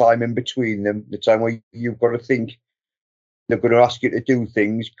the time in between them, the time where you've got to think, they're going to ask you to do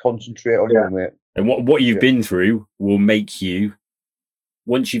things, concentrate on you, mate. And what you've been through will make you,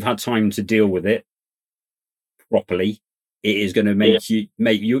 once you've had time to deal with it properly, it is going to make you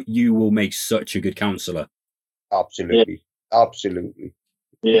will make such a good counsellor. Absolutely.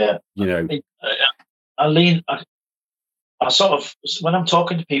 Yeah. I sort of, when I'm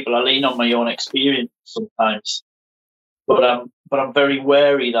talking to people, I lean on my own experience sometimes, but I'm very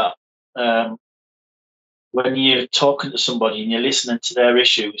wary that when you're talking to somebody and you're listening to their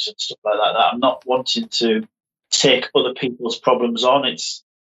issues and stuff like that, I'm not wanting to take other people's problems on. It's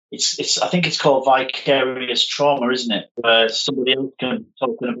I think it's called vicarious trauma, isn't it? Where somebody else can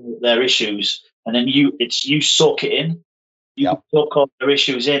talk about their issues, and then you soak it in. You soak all their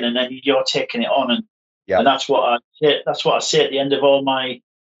issues in, and then you're taking it on, and that's what I say at the end of all my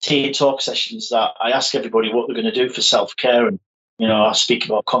tea and talk sessions. That I ask everybody what they're going to do for self-care, and I speak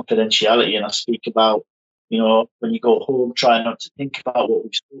about confidentiality, and I speak about when you go home, try not to think about what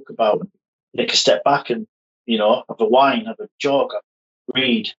we spoke about, and take a step back and have a wine, have a jog,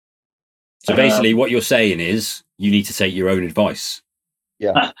 read. So basically, what you're saying is you need to take your own advice.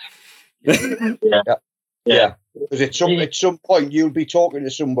 Yeah. Because at some point you'll be talking to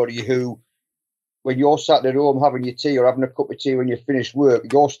somebody who, when you're sat at home having your tea or having a cup of tea when you finish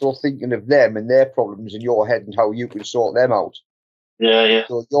work, you're still thinking of them and their problems in your head and how you can sort them out. Yeah.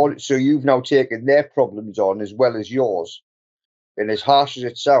 So you've now taken their problems on as well as yours. And as harsh as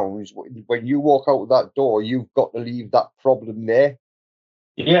it sounds, when you walk out that door, you've got to leave that problem there.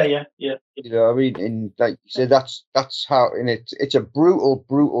 Yeah. You know what I mean? And like you said, that's how, and it's a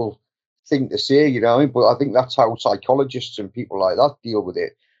brutal thing to say, you know what I mean? But I think that's how psychologists and people like that deal with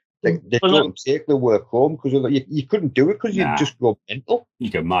it. They don't take the work home because you couldn't do it because you'd just go mental.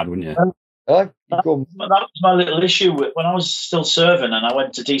 You'd go mad, wouldn't you? That was my little issue when I was still serving, and I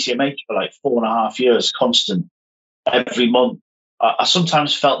went to DCMH for like 4.5 years, constant, every month. I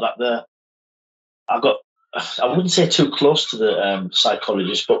sometimes felt that I wouldn't say too close to the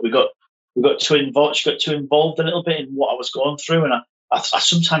psychologist, but we got too involved. She got too involved a little bit in what I was going through, and I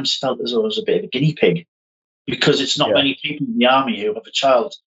sometimes felt as though I was a bit of a guinea pig, because it's not many people in the army who have a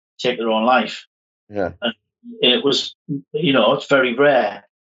child take their own life. Yeah, and it was, it's very rare.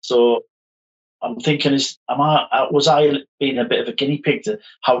 So I'm thinking, was I being a bit of a guinea pig to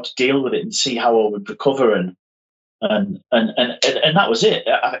how to deal with it and see how I would recover, and that was it.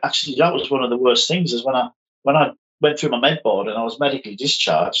 Actually, that was one of the worst things, is when I went through my med board and I was medically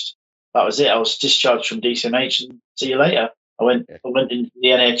discharged. That was it. I was discharged from DCMH, and see you later. I went into the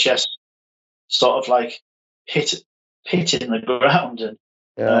NHS, sort of like hit in the ground, and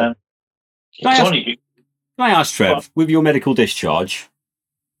Can I ask, Trev, with your medical discharge,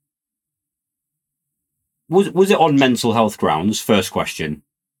 was it on mental health grounds? First question.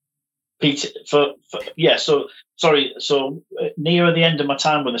 So sorry. So near the end of my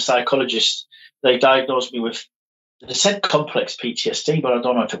time with the psychologist, they diagnosed me with they said complex PTSD, but I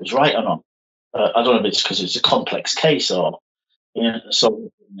don't know if it was right or not. I don't know if it's because it's a complex case or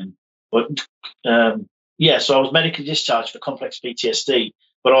so. But yeah, so I was medically discharged for complex PTSD,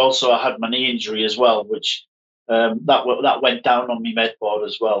 but also I had my knee injury as well, which that went down on me med board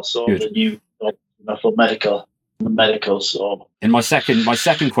as well. So Good. the new for medical. So, and my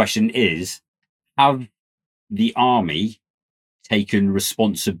second question is: have the army taken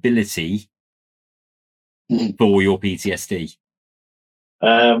responsibility for your PTSD?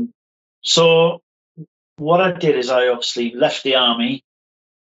 So what I did is I obviously left the army,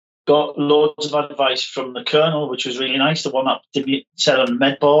 got loads of advice from the colonel, which was really nice. The one that did me said on the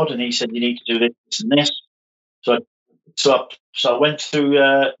med board, and he said you need to do this and this. So I went through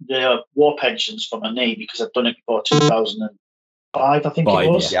the war pensions for my knee because I'd done it before 2005, I think it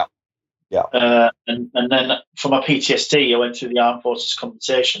was. Yeah. And then for my PTSD, I went through the Armed Forces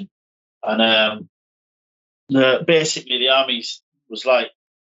compensation, and basically the army was like,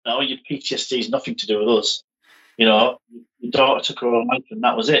 "No, your PTSD is nothing to do with us. You know, your daughter took her own life, and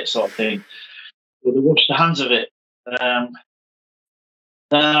that was it," sort of thing. So they washed the hands of it.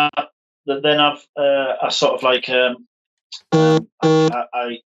 Then I sort of like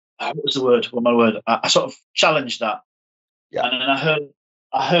I what was the word? What my word? I sort of challenged that, and then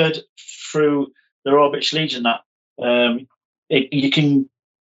I heard through the Royal British Legion that you can.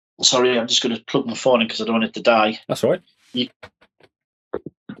 Sorry, I'm just going to plug my phone in because I don't want it to die. That's all right.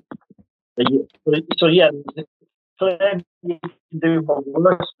 So yeah, claim you can do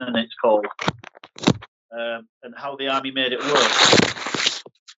worse than it's called, and how the army made it work.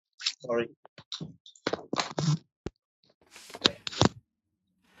 Sorry.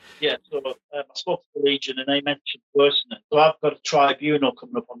 Yeah, so I spoke to the Legion and they mentioned worsening. So I've got a tribunal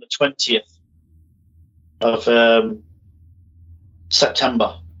coming up on the 20th of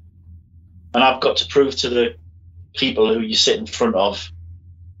September, and I've got to prove to the people who you sit in front of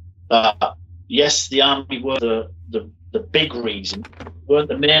that yes, the army were the big reason, weren't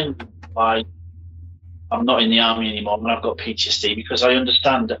the main why I'm not in the army anymore and I've got PTSD, because I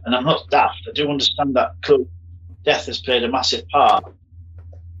understand, and I'm not daft, I do understand that death has played a massive part.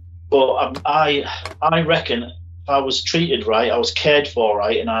 But I reckon if I was treated right, I was cared for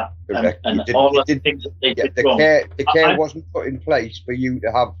right, and all the things that they did wrong. The care wasn't put in place for you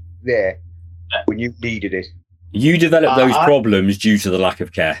to have there when you needed it. You developed those problems due to the lack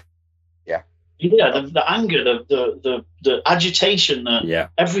of care. Yeah, the anger, the agitation,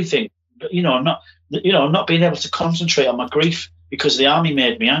 everything. Not being able to concentrate on my grief because the army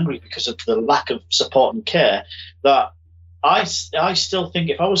made me angry because of the lack of support and care. That I still think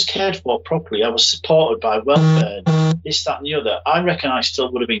if I was cared for properly, I was supported by welfare, this, that, and the other, I reckon I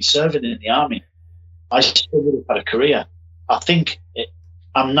still would have been serving in the army. I still would have had a career. I think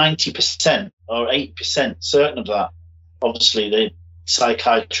I'm 90% or 80% certain of that. Obviously, the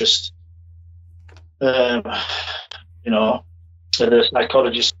psychiatrist, the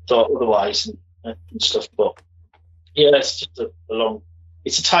psychologist thought otherwise and stuff. But yeah, it's just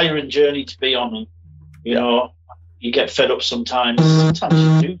it's a tiring journey to be on. And, you get fed up sometimes.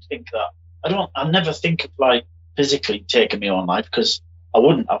 Sometimes you do think that. I never think of like physically taking my own life because I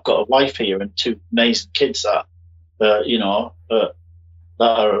wouldn't. I've got a wife here and two amazing kids that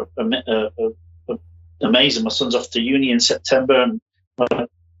are amazing. My son's off to uni in September, and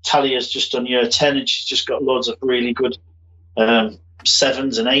Talia's just done year 10, and she's just got loads of really good 7s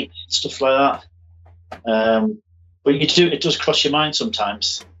and 8s, stuff like that. But it does cross your mind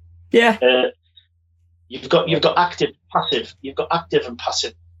sometimes. Yeah. You've got active, passive. You've got active and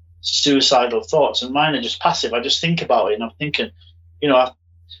passive suicidal thoughts, and mine are just passive. I just think about it, and I'm thinking,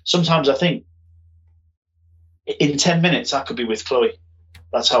 sometimes I think in 10 minutes I could be with Chloe.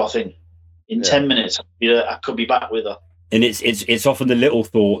 That's how I think. In 10 minutes I could be back with her. And it's often the little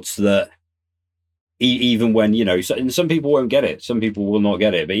thoughts that even when and some people won't get it, some people will not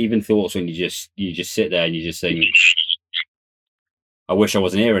get it, but even thoughts when you just sit there and you just think, I wish I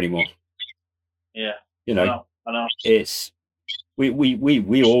wasn't here anymore. Yeah. I know. It's we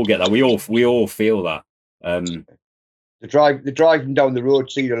all get that. We all feel that. The driving down the road,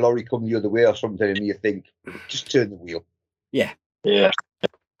 seeing a lorry come the other way or something, and you think, just turn the wheel. Yeah.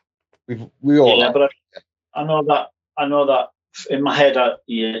 We all. Yeah, but I know that in my head,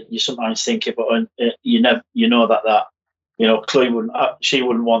 you sometimes think it, but you know that Chloe wouldn't. She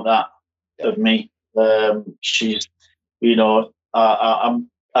wouldn't want that of me. She's,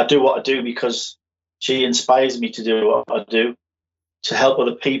 I do what I do because she inspires me to do what I do, to help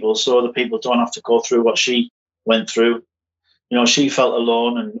other people so other people don't have to go through what she went through. She felt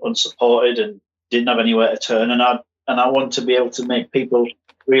alone and unsupported and didn't have anywhere to turn. And I want to be able to make people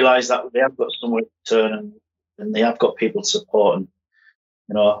realise that they have got somewhere to turn, and and they have got people to support, and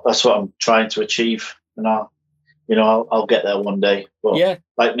that's what I'm trying to achieve. And I'll get there one day. But Yeah,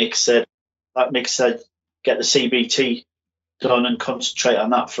 like Mick said, get the CBT done and concentrate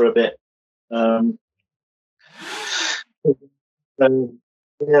on that for a bit. So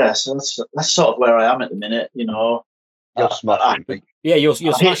that's sort of where I am at the minute. You'll smash it, mate. Yeah, you'll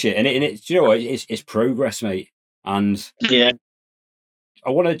smash it, and it's do you know what? It's progress, mate. And yeah, I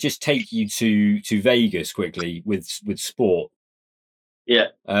want to just take you to Vegas quickly with sport. Yeah.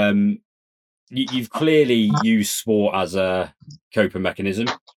 You've clearly used sport as a coping mechanism,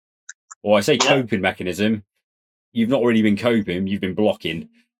 or I say coping mechanism. You've not really been coping; you've been blocking.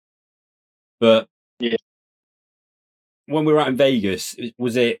 But when we were out in Vegas,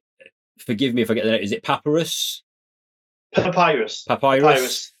 was it? Forgive me if I get the name. Is it Papyrus? Papyrus,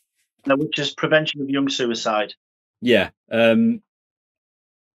 which is prevention of young suicide. Yeah. Can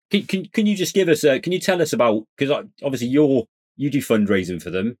you just give us can you tell us about, because obviously you do fundraising for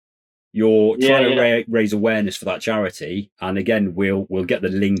them, you're trying to raise awareness for that charity, and again we'll get the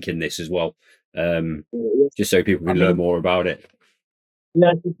link in this as well, just so people can learn more about it.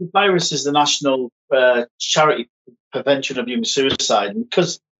 Yeah, Papyrus is the national charity prevention of young suicide,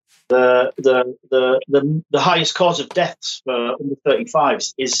 because the highest cause of deaths for under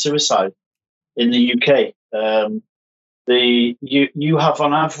 35s is suicide in the UK. You have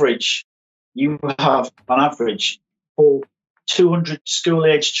on average 200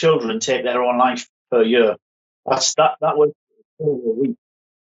 school-aged children take their own life per year. That works 4 a week.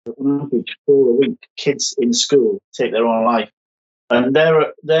 On average, 4 a week, kids in school take their own life, and they've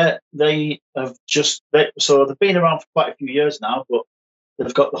been around for quite a few years now. But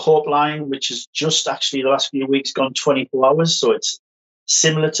they've got the Hope Line, which has just actually the last few weeks gone 24 hours, so it's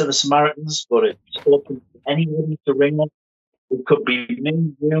similar to the Samaritans, but it's open to anybody to ring up. It could be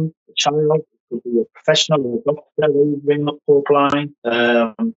me, you, a child, it could be a professional or a doctor. They ring up Hope Line.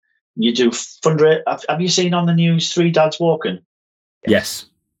 You do fundraise. Have you seen on the news 3 dads walking? Yes.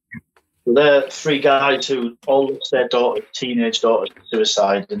 So they're 3 guys who all lost their teenage daughters to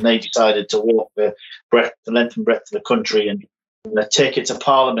suicide, and they decided to walk the length and breadth of the country and take it to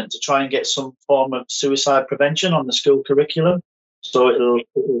Parliament to try and get some form of suicide prevention on the school curriculum. So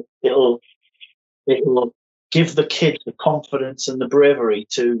it'll give the kids the confidence and the bravery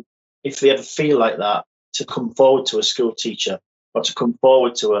to, if they ever feel like that, to come forward to a school teacher or to come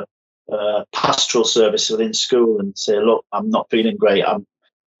forward to a pastoral service within school and say, look, I'm not feeling great. I'm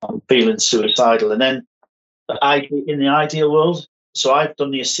feeling suicidal. And then in the ideal world, so I've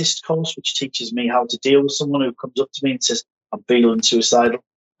done the assist course, which teaches me how to deal with someone who comes up to me and says, I'm feeling suicidal.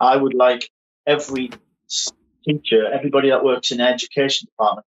 I would like every teacher, everybody that works in the education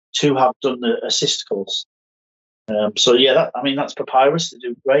department, to have done the assist course. That's Papyrus. They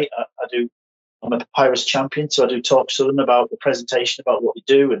do great. I'm a Papyrus champion, so I do talks to them about the presentation, about what they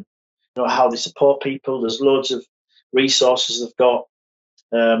do, and how they support people. There's loads of resources they've got.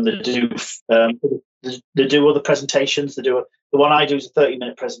 They do other presentations. The one I do is a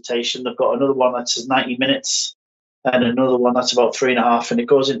 30-minute presentation. They've got another one that says 90 minutes, and another one that's about 3.5, and it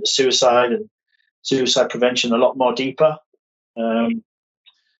goes into suicide and suicide prevention a lot more deeper. And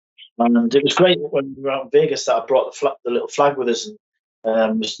it was great when we were out in Vegas that I brought the little flag with us,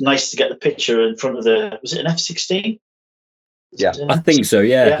 and it was nice to get the picture in front of was it an F-16? Yeah, I think so.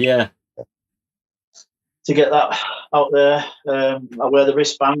 Yeah. To get that out there, I wear the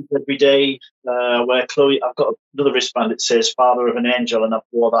wristband every day. I've got another wristband that says "Father of an Angel," and I've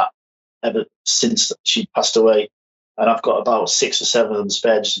wore that ever since she passed away. And I've got about 6 or 7 of them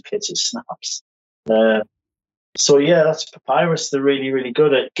spare just in case it snaps. That's Papyrus. They're really, really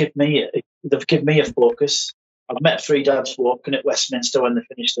good at they've given me a focus. I've met 3 dads walking at Westminster when they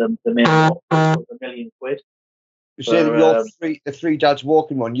finished the main walk for £1 million. You say the 3 dads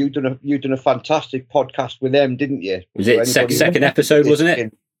walking one. You done a fantastic podcast with them, didn't you? Was it second episode, wasn't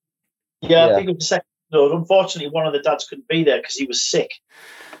it? Yeah, I think it was the second episode. Unfortunately, one of the dads couldn't be there because he was sick.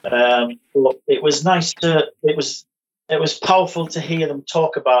 But it was nice it was powerful to hear them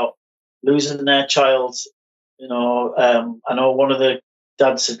talk about losing their child. I know one of the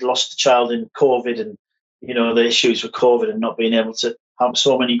dads had lost a child in COVID, and the issues with COVID and not being able to have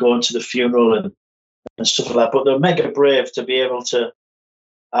so many going to the funeral and stuff like that. But they're mega brave to be able to.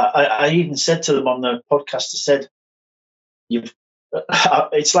 I even said to them on the podcast, I said,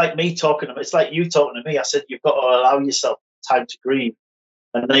 it's like me talking to them. It's like you talking to me. I said, you've got to allow yourself time to grieve.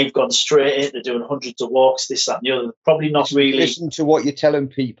 And they've gone straight in. They're doing hundreds of walks, this, that, and the other. They're probably not really listen to what you're telling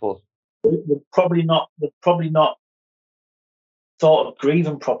people. They've probably not thought of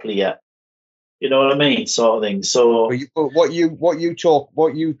grieving properly yet. You know what I mean, sort of thing. So, what you've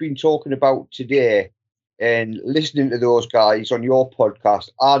been talking about today And listening to those guys on your podcast,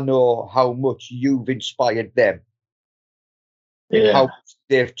 I know how much you've inspired them and how much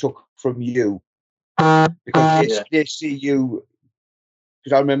they've took from you, because they see you.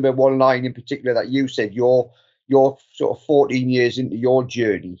 Because I remember one line in particular that you said, you're sort of 14 years into your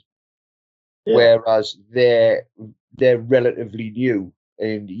journey, whereas they're relatively new,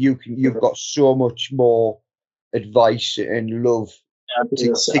 and you've got so much more advice and love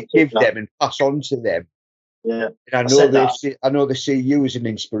to give them and pass on to them. Yeah, and I know they see you as an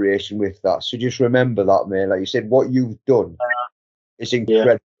inspiration with that. So just remember that, man. Like you said, what you've done is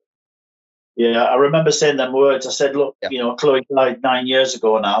incredible. Yeah, I remember saying them words. I said, look, Chloe died 9 years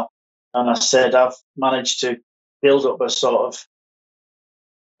ago now, and I said I've managed to build up a sort of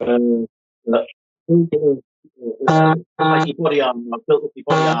like your body armor. I've built up your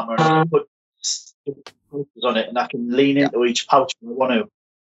body armor, and I put pouches on it, and I can lean into each pouch if I want to.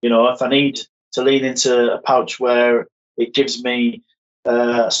 If I need to lean into a pouch where it gives me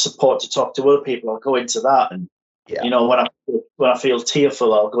support to talk to other people, I'll go into that. And when I feel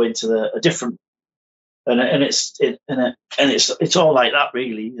tearful, I'll go into a different. And it's all like that,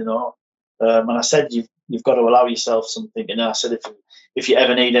 really. And I said you've got to allow yourself something. And I said if you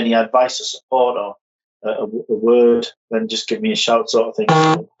ever need any advice or support or a word, then just give me a shout, sort of thing.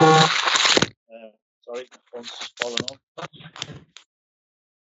 Sorry, my phone's just fallen off.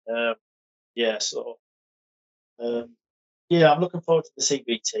 I'm looking forward to the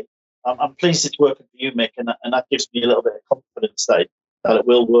CBT. I'm pleased it's working for you, Mick, and that gives me a little bit of confidence that it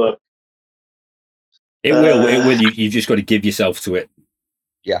will work. It will. You've just got to give yourself to it.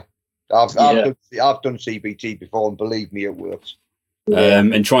 Yeah, I've done CBT before, and believe me, it works.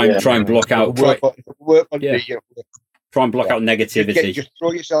 And try and block out. Try and block out negativity. Just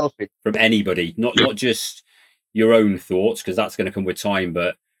throw yourself in from anybody, not just your own thoughts, because that's going to come with time.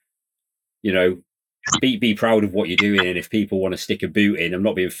 But be proud of what you're doing, and if people want to stick a boot in, I'm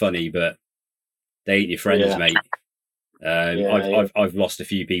not being funny, but they ain't your friends, mate. I've lost a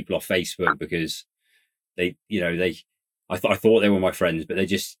few people off Facebook because I thought they were my friends, but they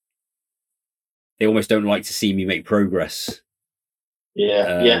almost don't like to see me make progress.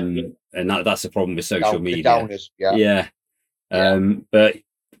 And that's the problem with social media. But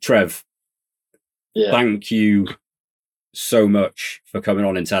Trev, thank you so much for coming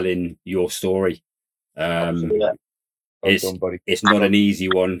on and telling your story. It's not an easy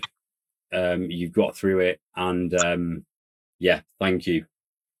one. You've got through it, and thank you.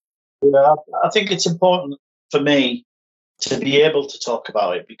 I think it's important for me to be able to talk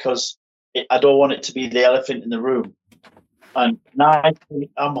about it, because I don't want it to be the elephant in the room. And now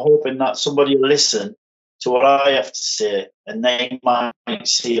I'm hoping that somebody will listen to what I have to say, and they might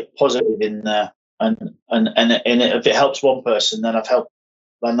see a positive in there. And if it helps one person, then I've helped.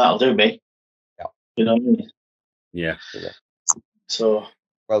 Then that'll do me. Yeah. You know what I mean? Yeah. So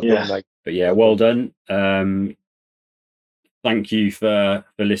well done, mate. But well done. Thank you for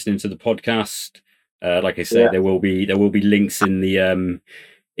listening to the podcast. Like I say, there will be links in the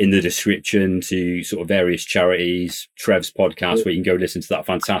description to sort of various charities, Trev's podcast, where you can go listen to that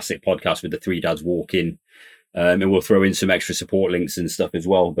fantastic podcast with the three dads walking. And we'll throw in some extra support links and stuff as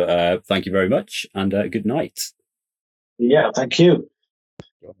well. But thank you very much, and good night. Yeah, thank you.